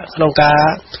ពិបាកក្នុងការ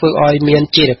ធ្វើឲ្យមាន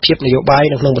ជាភាពនយោបាយ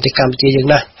នៅក្នុងប្រទេសកម្ពុជាយើង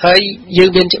ណាស់ហើយយើង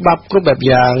មានច្បាប់គ្រប់បែប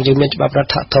យ៉ាងយើងមានច្បាប់រ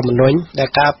ដ្ឋធម្មនុញ្ញដែល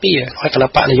ការពារឲ្យគណៈ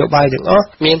បកនយោបាយទាំងអស់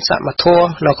មានសមត្ថភាព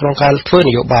នៅក្នុងការធ្វើន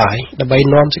យោបាយដើម្បី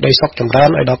នាំសេចក្តីសុខចម្រើន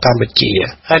ឲ្យដល់កម្ពុជា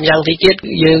ហើយយ៉ាងទីទៀត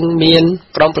យើងមាន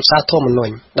ក្រុមប្រឹ សាធម្មនុ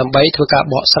ញ្ញដើម្បីធ្វើការ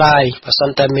បកស្រាយបើសិន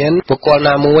តែមានបុគ្គល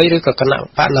ណាមួយឬក៏គណៈ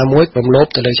បកណាមួយរំលោភ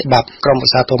ទៅលើច្បាប់ក្រមប្រ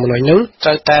សាធម្មនុញ្ញនឹងត្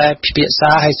រូវតែពិភាក្សា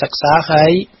ហើយសិក្សាហើ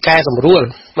យកែសម្រួល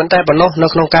មិនតែប៉ុណ្ណោះនៅ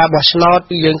ក្នុងការបោះឆ្នោត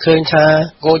យើងឃើញថា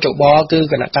គោចបគឺ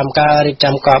គណៈកម្មការរៀប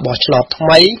ចំការបោះឆ្នោតថ្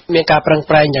មីមានការប្រឹង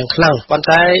ប្រែងយ៉ាងខ្លាំងប៉ុន្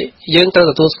តែយើងត្រូវ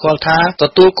ទទួលស្គាល់ថាទ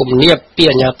ទួលគំនាបពី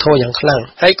អាជ្ញាធរយ៉ាងខ្លាំង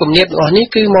ហើយគំនាបរបស់នេះ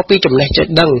គឺមកពីចំណេះចេះ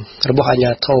ដឹងរបស់អាជ្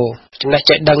ញាធរចំណេះ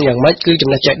ចេះដឹងយ៉ាងម៉េចគឺចំ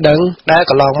ណេះចេះដឹងដែល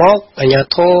កន្លងមកអាជ្ញា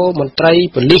ធរមន្ត្រី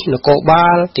ប៉ូលីសនគរបា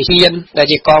លទាហានដែល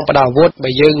ជាកងបដាអាវុធបើ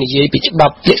យើងនិយាយពីច្បា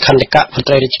ប់លក្ខន្តិកៈមន្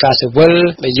ត្រីរាជការស៊ីវិល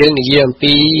បើយើងនិយាយអំ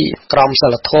ពីក្រមសី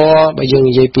លធម៌បើយើង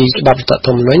និយាយពីច្បាប់រដ្ឋធ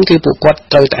ម្មនុញ្ញគឺពួកគាត់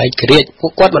ត្រូវតែឯករាជ្យពួ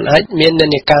កគាត់មិនអាចមាននិ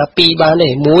ន្នាការពីរបានទេ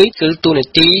មួយគឺទូនា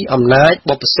ទីអំណាច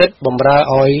បព្វសិទ្ធិបម្រើ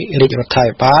ឲ្យរាជរដ្ឋា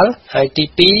ភិបាលហើយទី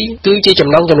2គឺជាចំ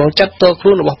ណងចិត្តតខ្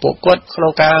លួនរបស់ពួកគាត់ក្នុ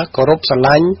ងការគោរពស្រ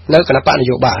ឡាញ់នៅគណៈបកន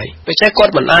យោបាយដូច្នេះគា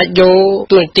ត់មិនអាចយក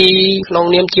ទូនាទីក្នុង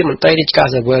នាមជាមន្ត្រីរាជការ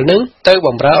ស៊ីវិលនឹងទៅប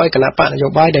ម្រើឲ្យគណៈបកនយោ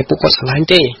បាយដែលពួកគាត់ស្រឡាញ់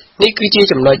ទេនេះគឺជា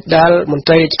ចំណុចដែលមន្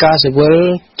ត្រីរាជការស៊ីវិល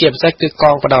ជាពិសេសគឺក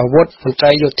ងបដាអាវុធមន្ត្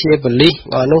រីយោធាប៉ូលីស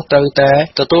នោះត្រូវតែ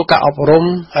ទទួលការអប់រំ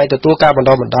ហើយទទួលការបណ្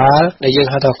ដុះបណ្ដាលដែលយើង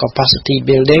ហៅថា capacity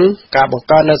building ការបង្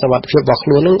កើននូវសមត្ថភាពរបស់ខ្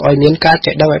លួននឹងឲ្យមានការ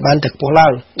ចេះដឹងឲ្យបានទៅខ្ពស់ឡើ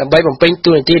ងដើម្បីបំពេញ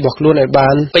តួនាទីរបស់ខ្លួនឲ្យបា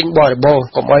នពេញបរិបូរណ៍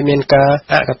កុំឲ្យមានការ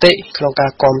អគតិក្នុងការ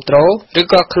គ្រប់គ្រងឬ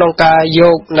ក៏ក្នុងការយ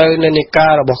កនៅនិន្នាកា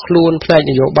ររបស់ខ្លួនផ្នែក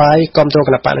នយោបាយគ្រប់គ្រងគ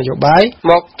ណៈបកនយោបាយ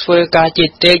មកធ្វើការជិះ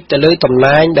តេកទៅលើតំ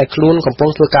ណែងដែលខ្លួនកំពុង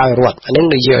ធ្វើការរដ្ឋអានឹង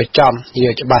និយាយចំនិ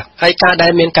យាយច្បាស់ហើយការដែ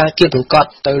លមានការគៀបសង្កត់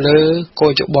ទៅលើគោ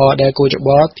ចបដែលគោចប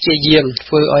ព្យាយាម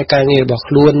ធ្វើឲ្យការងាររបស់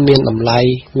ខ្លួនមានតម្លៃ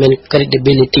មាន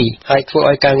credibility ហើយធ្វើ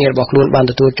ឲ្យការងាររបស់ខ្លួនបាន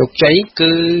ទទួលជោគជ័យ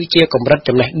គឺជាកម្រិត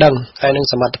ចំណេះដឹងហើយនិង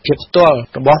សមត្ថភាពផ្ទាល់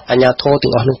របស់អាជ្ញាធរ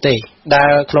ទាំងអស់នោះទេដែ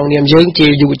លក្នុងនាមយើងជា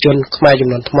យុវជនខ្មែរចំ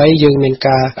នួនថ្មីយើងមាន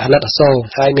ការអាណិតអាសូរ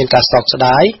ហើយមានការសោកស្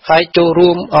ដាយហើយចូលរួ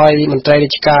មឲ្យមន្ត្រីរា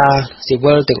ជការស៊ី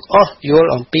វិលទាំងអស់យល់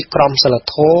អំពីក្រមសីល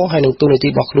ធម៌ហើយនិងទូនាទី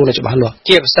របស់ខ្លួនឲ្យច្បាស់លាស់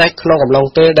ជាពិសេសក្នុងកំឡុង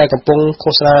ពេលដែលកំពុង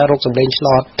ឃោសនារោគសម្លេងឆ្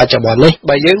នោតបច្ចុប្បន្ននេះ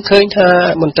បើយើងឃើញថា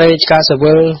មន្ត្រីរាជការស៊ី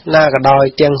វិលណាក៏ដោយ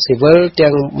ទាំងស៊ីវិល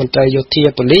ទាំងមន្ត្រីយោធា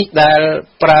ប៉ូលីសដែល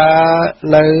ប្រើ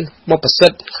នៅបព្វសិ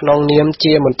ទ្ធិក្នុងនាម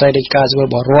ជាមន្ត្រីរាជការស៊ីវិល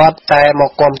របស់រដ្ឋតែមក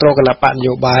គ្រប់គ្រងគណៈបកន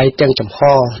យោបាយទាំងចំហ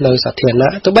នៅសាធារ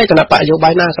ណៈទោះបីគណៈបកនយោបា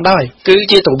យណាក៏ដោយគឺ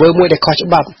ជាទង្វើមួយដែលខុស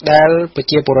ច្បាប់ដែលប្រ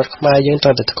ជាពលរដ្ឋខ្មែរយើងត្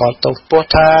រូវតែថ្កោលទោសព្រោះ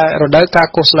ថារដូវការ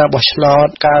ឃោសនាបោះឆ្នោត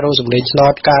ការរោគសម្លេងឆ្នោ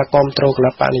តការគ្រប់គ្រងគ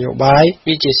ណៈបកនយោបាយ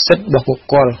វាជាសិទ្ធិរបស់បុ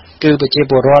គ្គលគឺប្រជា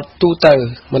ពលរដ្ឋទូទៅ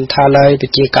មិនថាឡើយប្រ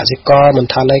ជាកសិករមិន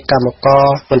ថាឡើយកម្មករ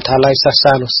មិនថាឡើយសិស្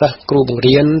សានុសិស្សគ្រូបង្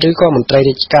រៀនឬក៏មន្ត្រី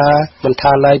រាជការមិន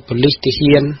ថាឡើយប៉ូលីសទា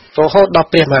ហានរហូតដល់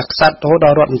ព្រះមហាក្សត្ររហូតដ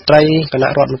ល់រដ្ឋមន្ត្រីគណៈ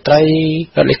រដ្ឋមន្ត្រី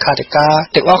រដ្ឋលេខាធិការ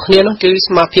ទាំងអស់គ្នានោះគឺ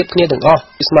ស្មារតីគ្នាទាំងអស់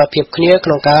ស្មារតីគ្នាក្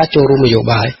នុងការចូលរួមនយោ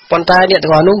បាយប៉ុន្តែអ្នក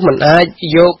ទាំងអស់នោះមិនអាច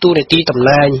យកទូនាទីតំ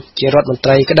ណែងជារដ្ឋមន្ត្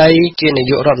រីក្តីជានា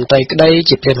យករដ្ឋមន្ត្រីក្តី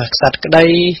ជាព្រះមហាក្សត្រក្តី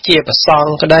ជាព្រះសង្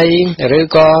ឃក្តីឬ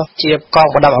ក៏ជាកង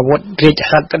ប្រដាប់អាវុធរាជ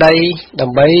ហត្ថក្តីដើ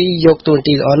ម្បីយកទូនា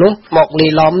ទីទាំងអស់នោះមកលា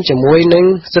យឡំជាមួយនឹង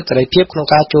សិទ្ធិសេរីភាពក្នុង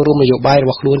ការចូលរួមនយោបាយរ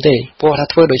បស់ខ្លួនទេព្រោះថា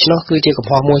ធ្វើដូច្នោះគឺជាកំ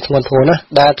ហុសមួយធ្ងន់ធ្ងរណាស់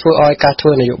ដែលធ្វើឲ្យការធ្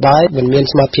វើនយោបាយមិនមាន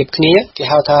ស្មារតីគ្នាគេ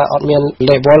ហៅថាអត់មាន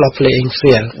level of playing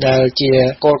field ដែលជា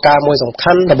គោលការណ៍មួយសំ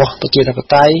ខាន់របស់ប្រជាធិប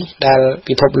តេយ្យដែល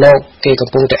ពិភពលោកគេកំ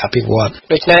ពុងតែអភិវឌ្ឍ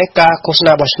ដូច្នេះការឃោស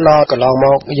នាបោះឆ្នោតកន្លងម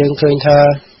កយើងឃើញ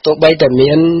ថាទោះបីតែ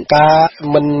មានការ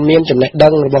មិនមានចំណេះដឹ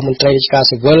ងរបស់មន្ត្រីរាជការ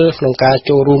ស៊ីវិលក្នុងការ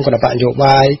ចូលរួមគណៈបកនយោ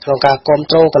បាយក្នុងការគ្រប់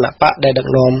គ្រងគណៈបកដែលដឹក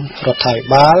នាំរដ្ឋាភិ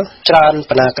បាលច្រើន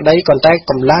បណ្ណាក្តីក៏តែ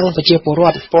កម្លាំងប្រជាពលរ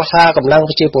ដ្ឋព្រោះថាកម្លាំង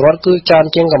ប្រជាពលរដ្ឋគឺច្រើន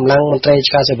ជាងកម្លាំងមន្ត្រីរាជ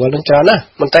ការស៊ីវិលនឹងច្រើនណាស់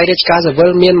មន្ត្រីរាជការស៊ីវិល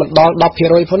មានមិនដល់ 10% ផងហ្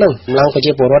នឹងកម្លាំងប្រ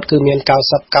ជាពលរដ្ឋគឺមាន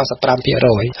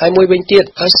 90-95% ហើយមួយវិញទៀត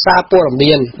ហើយសារព័ត៌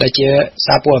មានដែលជា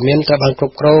សារព័ត៌មានត្រូវបានគ្រ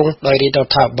ប់គ្រងដោយរាជរ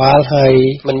ដ្ឋាភិបាលហើយ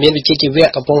មិនមានវិជ្ជាជីវៈ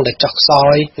កំពុងតែចុះខ្សោ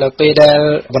យនៅពេលដែល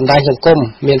បណ្ដាញសង្គម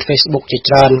មាន Facebook ជា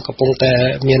ច្រើនកំពុងតែ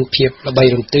មានភាពល្បី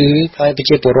រន្ទឺហើយប្រ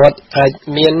ជាពលរដ្ឋអាច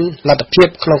មានលទ្ធភាព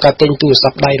ក្នុងការទិញទូរស័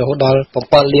ព្ទដៃរហូតដល់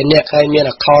7លាននាក់ហើយមាន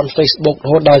account Facebook រ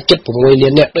ហូតដល់6លា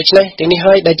ននាក់ដូច្នេះទាំងនេះ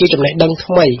ហើយដែលជាចំណេះដឹង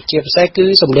ថ្មីជាពិសេសគឺ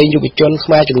សម្លេងយុវជនខ្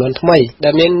មែរចំនួនថ្មីដែ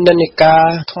លមាននិន្នាការ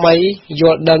ថ្មីយ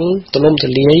ល់ដឹងទូលំទូ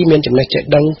លាយមានចំណេះចេះ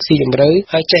ដឹងស៊ីជម្រៅ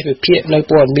ហើយចេះវិភាគនៅ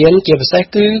ព័ត៌មានជាពិសេស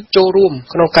គឺចូលរួម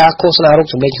ក្នុងការឃោសនារោគ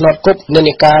សម្លេងឆ្នោតគ្រប់និន្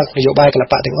នាការនយោបាយគណ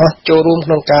បកទាំងអស់ចូលរួម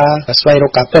ក្នុងការស្វែងរ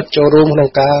កការពិតចូលរួមក្នុង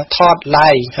ការថត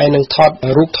live ហើយនឹងថត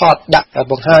រូបថតដាក់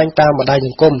បង្ហាញតាមបណ្ដាញស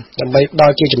ង្គមដើម្បីផ្ដ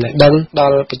ល់ជាចំណេះដឹងដ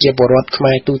ល់ប្រជាពលរដ្ឋខ្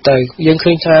មែរទូទៅយើង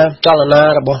ឃើញថាចលនា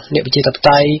របស់អ្នកប្រជាធិប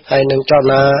តេយ្យហើយនឹងចល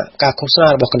នាការឃោសនា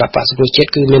របស់គណៈបក្សសង្គ្រោះជាតិ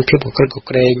គឺមានភាពកក្រិតក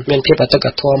ក្រែងមានភាពអតិ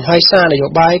ថិធមហើយសារនយោ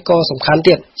បាយក៏សំខាន់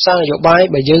ទៀតសារនយោបាយ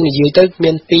បើយើងនិយាយទៅ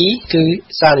មាន2គឺ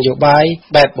សារនយោបាយ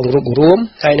បែបបង្រួបបង្រួម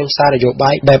ហើយនិងសារនយោបា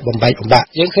យបែបបំបែកបំបាក់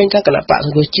យើងឃើញថាគណៈបក្សស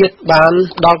ង្គ្រោះជាតិបាន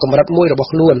ដល់កម្រិតមួយរបស់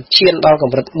ខ្លួនឈានដល់ក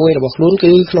ម្រិតមួយរបស់ខ្លួនគឺ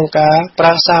គឺក្នុងការប្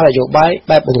រាស្រ័យនយោបាយ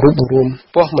បែបបង្រួបបង្រួម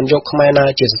ពោះមិនយកខ្មែរណា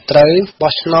ជាសត្រូវ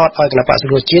បោះឆ្នោតឲ្យគណៈបក្សសង្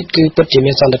គ្រោះជាតិគឺពិតជា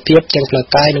មានសន្តិភាពទាំងផ្លូវ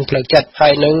កាយនិងផ្លូវចិត្តហើ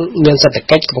យនឹងមានសេដ្ឋ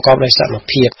កិច្ចប្រកបដោយសម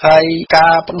ភាពហើយកា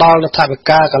រផ្ដល់នូវថវិ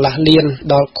កាកន្លះលាន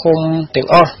ដល់ឃុំទាំង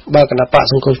អស់បើគណៈបក្ស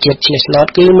សង្គ្រោះជាតិឈ្នះឆ្នោត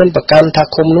គឺមិនប្រកាន់ថា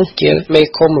ឃុំនោះជាមេ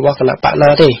ឃុំរបស់គណៈបក្សណា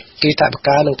ទេគឺថវិ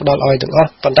កានឹងផ្ដល់ឲ្យទាំងអស់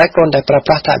ប៉ុន្តែគ្រាន់តែប្រើ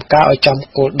ប្រាស់ថវិកាឲ្យចំ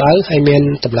គោលដៅហើយមាន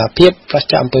តម្លាភាពប្រ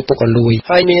ឆាំងអំពើពុករលួយ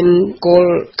ហើយមានគោល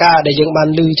ការណ៍ដែលយើងបាន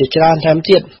ឮជាច្រើនថែម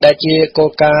ទៀតដែលជាគោល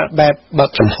ការណ៍បែបបើក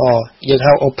ចំហយើង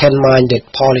ហៅ open minded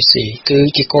policy គឺ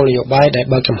ជាគោលនយោបាយដែល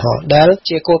បើកចំហដែល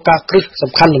ជាគោលការណ៍គ្រឹះ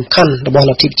សំខាន់របស់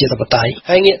លទ្ធិប្រជាធិបតេយ្យ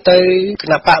ហើយងាកទៅគ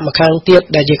ណៈបកម្ខាងទៀត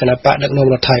ដែលជាគណៈបកដឹកនាំ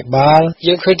រដ្ឋាភិបាល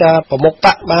យើងឃើញថាប្រមុខប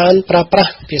កបានប្រើប្រា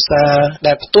ស់ភាសា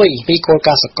ដែលផ្ទុយពីគោល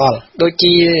ការណ៍សកលដូច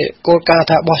ជាគោលការណ៍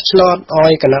ថាបោះឆ្នោតឲ្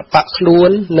យគណៈបកខ្លួន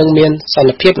នឹងមានសន្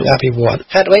តិភាពនិងអភិវឌ្ឍ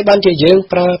ហេតុអ្វីបានជាយើង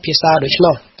ប្រើភាសាដូច្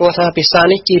នោះព្រោះថាភាសា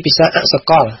នេះជាភាសាអស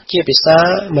កលជាភាសា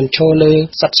មិនឈលលើ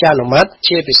សត្យានុម័ត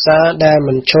ជាភាសាដែល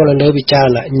មិនឈលលើវិចារ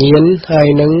ណញ្ញាណហើយ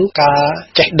នឹងការ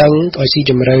ចេះដឹងឲ្យស៊ី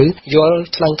ជម្រៅយល់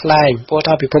ថ្លឹងថ្លែងព្រោះ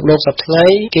ថាពិភពលោកសប្តាហ៍ថ្ងៃ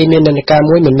គេមាននិន្នាការ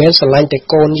មួយមិនមែនស្រឡាញ់តែ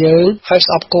កូនយើងហើយ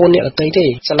ស្អប់កូនអ្នកដទៃទេ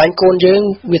ស្រឡាញ់កូនយើង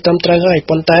វាត្រឹមត្រូវហើយ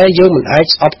ប៉ុន្តែយើងមិនអាច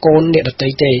ស្អប់កូនអ្នកដទៃ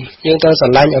ទេយើងត្រូវស្រ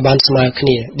ឡាញ់ឲ្យបានស្មើគ្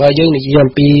នាបើយើងនិយាយ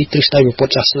អំពីទ្រឹស្ដីពុ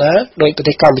ទ្ធសាសនាដោយប្រ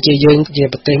ទេសកម្ពុជាយើងជា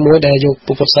ប្រទេសមួយដែលយក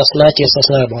ពុទ្ធសាសនាជាសាស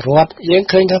នារបស់រដ្ឋយើង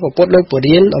ឃើញថាពុទ្ធលោកព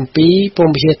រៀនអំពីព្រ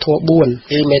ហ្មវិហារធម៌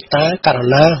4គឺមេត្តាករុ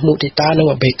ណាមុទិតានិង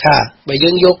ឧបេក្ខាបើយើ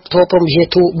ងយកធម៌ព្រហ្មវិហារ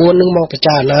ធម៌4នឹងមកពិ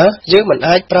ចារណាយើងមិន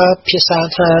អាចប្រើភាសា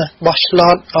ថាបោះឆ្នោ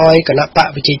តឲ្យគណៈបក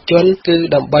ប្រជាជនគឺ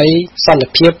ដើម្បីសន្តិ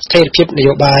ភាពស្ថិរភាពន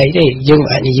យោបាយទេយើងមិ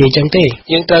នអាចនិយាយចឹងទេ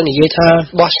យើងត្រូវនិយាយថា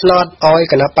បោះឆ្នោតឲ្យ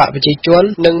គណៈបកប្រជាជន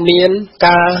នឹងមាន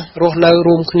ការរស់នៅ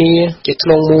រួមគ្នាជាធ្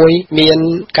លុងមួយមាន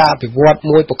ការអភិវឌ្ឍ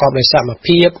មួយប្រកបដោយសម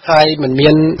ភាពហើយមិនមា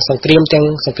នសង្គ្រាមទាំង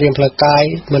សង្គ្រាមផ្លូវកាយ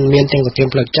មិនមានទាំងសង្គ្រាម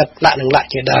ផ្លូវចិត្តលក្ខនឹងលក្ខ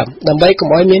ជាដើមដើម្បីកុំ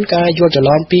ឲ្យមានការយល់ច្រ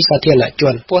ឡំពីសាធារណជ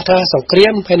នព្រោះថាសង្គ្រា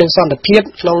មហើយនិងសន្តិភាព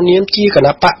ក្នុងនាមជាគ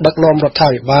ណៈបកដឹកនាំរដ្ឋា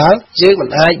ភិបាលយើងមិន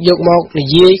អាចយកមកនិ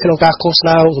យាយក្នុងការឃោស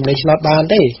នាសម្លេងឆ្នោតបាន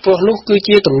ទេព្រោះនោះគឺ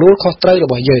ជាទំនួលខុសត្រូវរ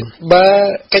បស់យើងបើ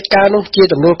កិច្ចការនោះជា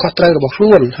ទំនួលខុសត្រូវរបស់ខ្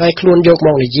លួនហើយខ្លួនយកម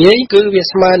កនិយាយគឺវា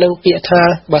ស្មើនឹងពាក្យថា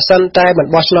បើសិនតែមិន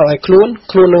បោះឆ្នោតឲ្យខ្លួន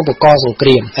នឹងបង្កសង្គ្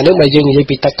រាមហើយនោះបើយើងនិយាយ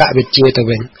ពីតក្កវិទ្យាទៅ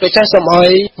វិញដូច្នេះសូមឲ្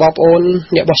យបងប្អូន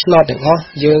អ្នកបោះឆ្នោតទាំងអស់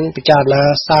យើងពិចារណា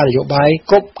សារនយោបាយ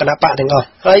គ្រប់គណៈបកទាំងអស់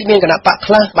ហើយមានគណៈបក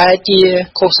ខ្លះបែរជា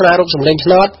ឃោសនារូបសម្លេងឆ្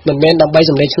នោតមិនមែនដើម្បី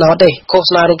សម្លេងឆ្នោតទេឃោស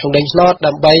នារូបសម្លេងឆ្នោត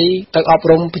ដើម្បីទៅអប់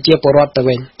រំប្រជាពលរដ្ឋទៅ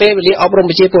វិញពេលវេលាអប់រំ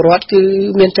ប្រជាពលរដ្ឋគឺ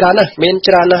មានច្រើនណាស់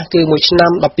គឺ1ឆ្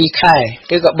នាំ12ខែ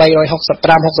ឬក៏365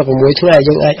 66ថ្ងៃ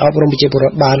យើងអាចអប់រំប្រជាពលរ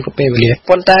ដ្ឋបានគ្រប់ពេលវេលា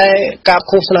ប៉ុន្តែការ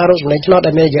ឃោសនារូបសម្លេងឆ្នោត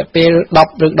ដែលមានរយៈពេល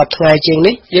10ឬ10ថ្ងៃជាង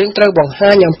នេះយើងត្រូវបង្ហា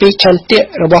ញអំពីឆន្ទៈ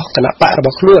របស់គណៈបករប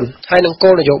ស់ខ្លួនហើយនឹងគោ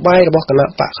លនយោបាយរបស់គណៈ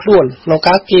បកខ្លួនក្នុង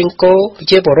ការគៀងគោប្រ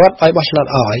ជាពលរដ្ឋឲ្យបោះឆ្នោត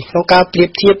ឲ្យក្នុងការប្រៀប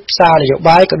ធៀបសារនយោ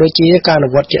បាយក៏ដូចជាការអនុ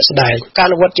វត្តជាក់ស្ដែងការ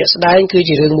អនុវត្តជាក់ស្ដែងគឺ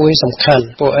ជារឿងមួយសំខាន់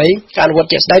ព្រោះអីការអនុវត្ត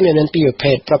ជាក់ស្ដែងមានពីរ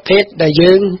ប្រភេទដែល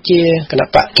យើងជាគណៈ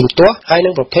បកជំទាស់ហើយនឹ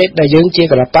ងប្រភេទដែលយើងជា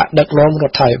គណៈបកដឹកនាំរ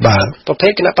ដ្ឋាភិបាលប្រភេ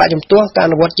ទគណៈបកជំទាស់ការអ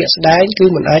នុវត្តជាក់ស្ដែងគឺ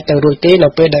មិនអាចទៅរួចទេនៅ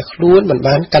ពេលដែលខ្លួនមិន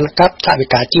បានកាន់កាប់ថវិ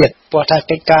កាជាតិព្រោះថា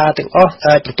កិច្ចការទាំងអស់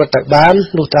អាចប្រព្រឹត្តទៅបាន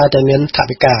លុះត្រាតែមានថ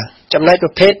វិកាចំណែកប្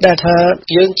រភេទដែលថា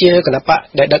យើងជាគណៈបក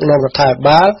ដែលដឹកនាំរដ្ឋាភិ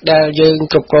បាលដែលយើង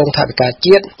គ្រប់គ្រងថវិកា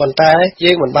ជាតិប៉ុន្តែ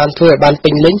យើងមិនបានធ្វើឲ្យបានពេ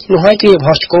ញលេញនោះហើយគឺកំ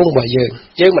ហុសឆ្គងរបស់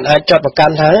យើងមិនអាចចាត់ប្រកា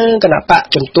ន់ថាគណៈបក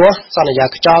ជំទាស់សន្យា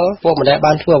ខ្យល់ពួកមិនដែល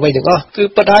បានធ្វើអ្វីទាំងអស់គឺ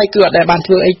ពិតហើយគឺអត់ដែលបាន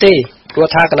ធ្វើអីទេព្រោះ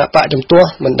ថាគណៈបកជំទាស់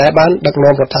មិនដែលបានដឹក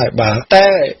នាំរដ្ឋាភិបាលតែ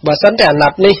បើសិនតែអាណ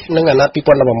ត្តិនេះនិងអាណត្តិ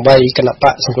2018គណៈប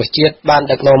កសង្គ្រោះជាតិបាន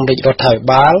ដឹកនាំរាជរដ្ឋាភិ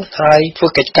បាលហើយធ្វើ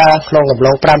កិច្ចការក្នុងកំ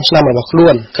ឡុង5ឆ្នាំរបស់ខ្លួ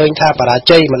នឃើញថាបរា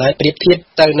ជ័យមិនអាចប្រៀបធៀប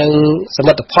ទៅនឹងស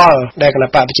មិទ្ធផលដែលគណៈ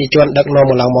បកប្រជាជនដឹកនាំ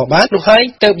មកឡើងមកបាននោះហើយ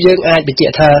ទើបយើងអាចបញ្ជា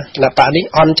ក់ថាគណៈបកនេះ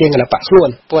អន់ជាងគណៈបកខ្លួន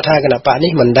ព្រោះថាគណៈបក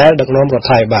នេះមិនដែលដឹកនាំរដ្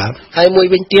ឋាភិបាលហើយមួយ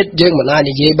វិញទៀតយើងមិនអាច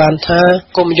និយាយបានថា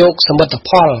គុំយកសមិទ្ធផ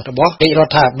លរបស់រាជរ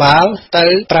ដ្ឋាភិបាលទៅ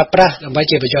ប្រើប្រាស់ដើម្បី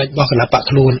ជាប្រយោជន៍របស់គណៈបក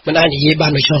ខ្លួនមិនអាចនិយាយបា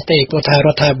នដូច្នោះទេព្រោះថារ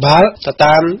ដ្ឋាភិបាលទៅ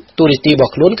តាមទូនីតិរប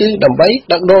ស់ខ្លួនគឺដើម្បី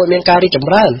ដឹកនាំឲ្យមានការរីកច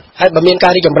ម្រើនហើយបើមានកា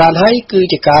ររីកចម្រើនហើយគឺ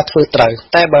ជាការធ្វើត្រូវ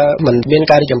តែបើមិនមាន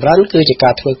ការរីកចម្រើនគឺជាកា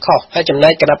រធ្វើខុសហើយចំណែ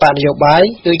កគណៈបកនយោបាយ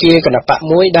គឺជាគណៈបក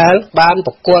មួយដែលបានប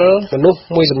កគលមនុស្ស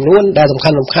មួយចំនួនដែលសំខា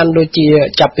ន់ដូចជា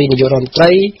ចាប់ពីនាយករដ្ឋមន្ត្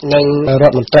រីនិងរ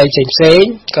ដ្ឋមន្ត្រីផ្សេង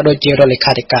ក៏ដូចជារដ្ឋលេ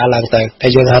ខាធិការឡើងទៅហើ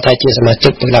យយើងហៅថាជាសមាជិ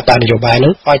កគណៈបកនយោបាយ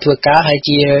នោះឲ្យធ្វើការហើយ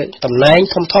ជាតំណែង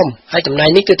ធំហើយតំណែង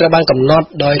នេះគឺត្រូវបានកំណត់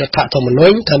ដោយរដ្ឋ ធម្មនុ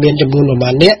ញ្ញថាមានចំនួនប្រមា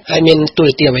ណនេះហើយមានទូរ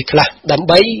ទស្សន៍អ្វីខ្លះដើម្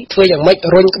បីធ្វើយ៉ាងម៉េច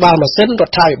រុញក្បាលម៉ាស៊ីនរ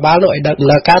ដ្ឋាភិបាលនោះឲ្យដំ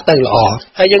ណើរការទៅល្អ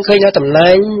ហើយយើងឃើញថាតំណែ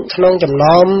ងក្នុងចំ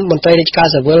ណោមមន្ត្រីរាជការ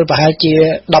ស៊ីវិលប្រហែលជា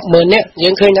 100000 នាក់យើ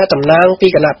ងឃើញថាតំណាងពី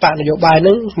គណៈបកនយោបាយ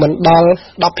នឹងមិនដល់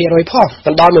 10% ផង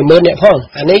មិនដល់ 10000 នាក់ផង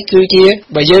អានេះគឺជា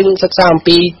បើយើងសិក្សាអំ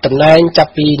ពីតំណែងចា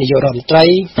ប់ពីនាយករដ្ឋមន្ត្រី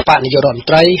បកនាយករដ្ឋមន្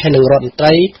ត្រីហើយនឹងរដ្ឋមន្ត្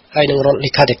រីហើយនឹងរដ្ឋលេ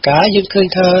ខាធិការយើងឃើញ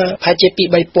ថាប្រហែលជា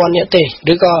 2-3000 នាក់ទេ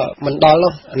ឬក៏មិនដល់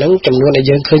នោះអានឹងចំនួនដែល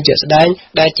យើងឃើញជាក់ស្ដែង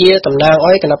ដែលជាតំណាង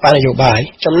ឲ្យគណៈបកនយោបាយ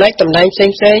ចំណែកតំណែងផ្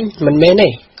សេងៗមិនមែនទេ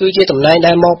គឺជាតំណែង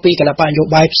ដែលមកពីគណៈបកនយោ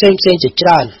បាយផ្សេងៗជាច្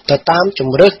រើនទៅតាមជំ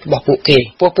រើសរបស់ពួក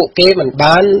គេមិន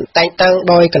បានតែងតាំង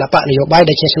ដោយគណៈបកនយោបាយ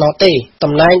ដែលជាឆ្នោតទេ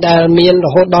តំណែងដែលមានរ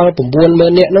ហូតដល់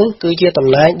 90000 នាក់នោះគឺជាតំ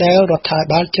ណែងដែលរដ្ឋាភិ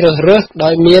បាលជ្រើសរើសដោ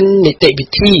យមាននីតិវិ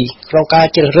ធីក្នុងការ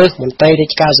ជ្រើសរើសមន្ត្រីរា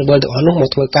ជការស៊ីវិលទាំងអស់នោះមក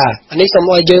ធ្វើការអានេះសូម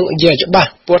ឲ្យយើងនិយាយច្បាស់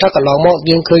ព្រោះថាកន្លងមក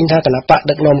យើងឃើញថាគណៈបក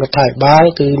ដឹកនាំរដ្ឋាភិបាល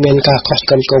គឺមានការខុសឆ្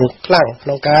គងខ្លាំងក្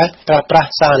នុងការប្រើប្រាស់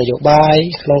សារនយោបាយ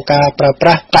ក្នុងការប្រើប្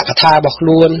រាស់តក្កថារបស់ខ្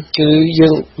លួនគឺយើ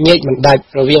ងញែកមិនដាច់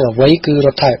រវាងអ្វីគឺរ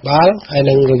ដ្ឋាភិបាលហើយ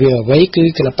នឹងរវាងអ្វីគឺ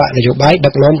គណៈបកនយោបាយដឹ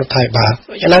កនាំរដ្ឋាភិបាល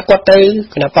ដូច្នេះគាត់ទៅ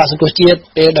គណៈបកសង្គ្រោះជាតិ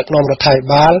ពេលដឹកនាំរដ្ឋាភិ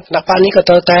បាលគណៈបកនេះក៏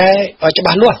ត្រូវតែឲ្យច្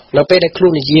បាស់លាស់នៅពេលដែលខ្លួ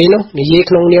ននិយាយនោះនិយាយ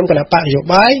ក្នុងនាមគណៈបកនយោ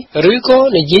បាយឬក៏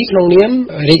និយាយក្នុងនាម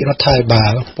រាជរដ្ឋាភិបា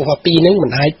លព្រោះពីរនេះមិ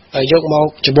នអាចយកមក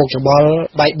ច្បុកច្បល់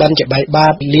បែកបិណ្ឌជាបែកបា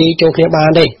តលាយចូលគ្នាបាន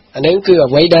ទេអានេះគឺ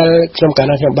អ្វីដែលខ្ញុំកាល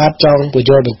ណាខ្ញុំបាទចង់ពន្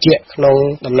យល់បញ្ជាក់ក្នុង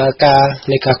ដំណើរការ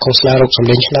នៃការឃោសនារោគសម្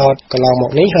លេងឆ្នោតកន្លងម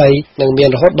កនេះហើយនឹងមាន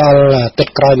រហូតដល់ទឹក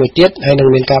ក្រោយមួយទៀតហើយនឹង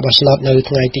មានការបោះឆ្នោតនៅ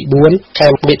ថ្ងៃទី4ខែ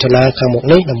មិថុនាខាងមុខ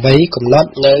នេះដើម្បីកំណត់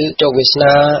នៅជោគវាស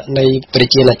នានៃប្រ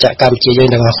ជាណាចក្រកម្ពុជាយើង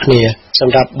ទាំងអស់គ្នាស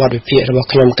ម្រាប់បទវិភាគរបស់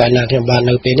ខ្ញុំកាលណាខ្ញុំបាន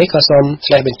នៅពេលនេះក៏សូម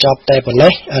ឆ្លៃបញ្ចប់តែប៉ុណ្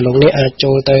ណេះលោកអ្នកអាច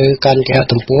ចូលទៅកាន់គេហ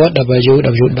ទំព័រ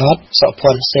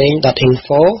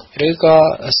www.sokphonseng.info ឬក៏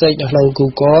search នៅក្នុង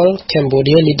Google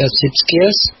Cambodia Leadership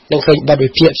Skills នឹងឃើញបទវិ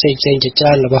ភាគផ្សេងៗជាច្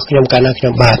រើនរបស់ខ្ញុំកាលណាខ្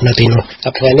ញុំបាទនៅទីនោះតែ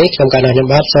ថ្ងៃនេះខ្ញុំកាលណាខ្ញុំ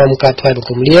បាទសូមក្រាបថ្វាយបង្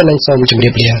គំលានិងសូមជម្រា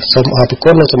បលាសូមអរគុ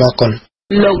ណនិងសូមអរគុណ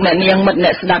លោកអ្នកនាងមិត្តអ្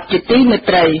នកស្ដាប់ជាទីមេ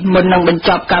ត្រីមុននឹងបញ្ច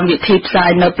ប់កម្មវិធីផ្សាយ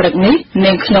នៅព្រឹកនេះ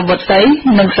នាងខ្ញុំវត្ត័យ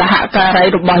និងសហការី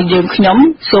របស់យើងខ្ញុំ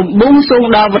សូមបួងសួង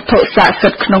ដល់វត្ថុស័ក្តិសិ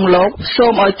ទ្ធិក្នុងលោកសូ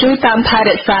មឲ្យជួយតាមថែ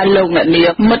រក្សាលោកអ្នកនាង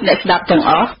មិត្តអ្នកស្ដាប់ទាំង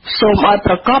អស់សូមឲ្យ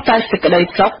ប្រកបតែសេចក្តី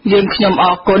សុខយើងខ្ញុំអ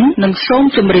រគុណនិងសូម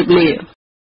ជម្រាបលា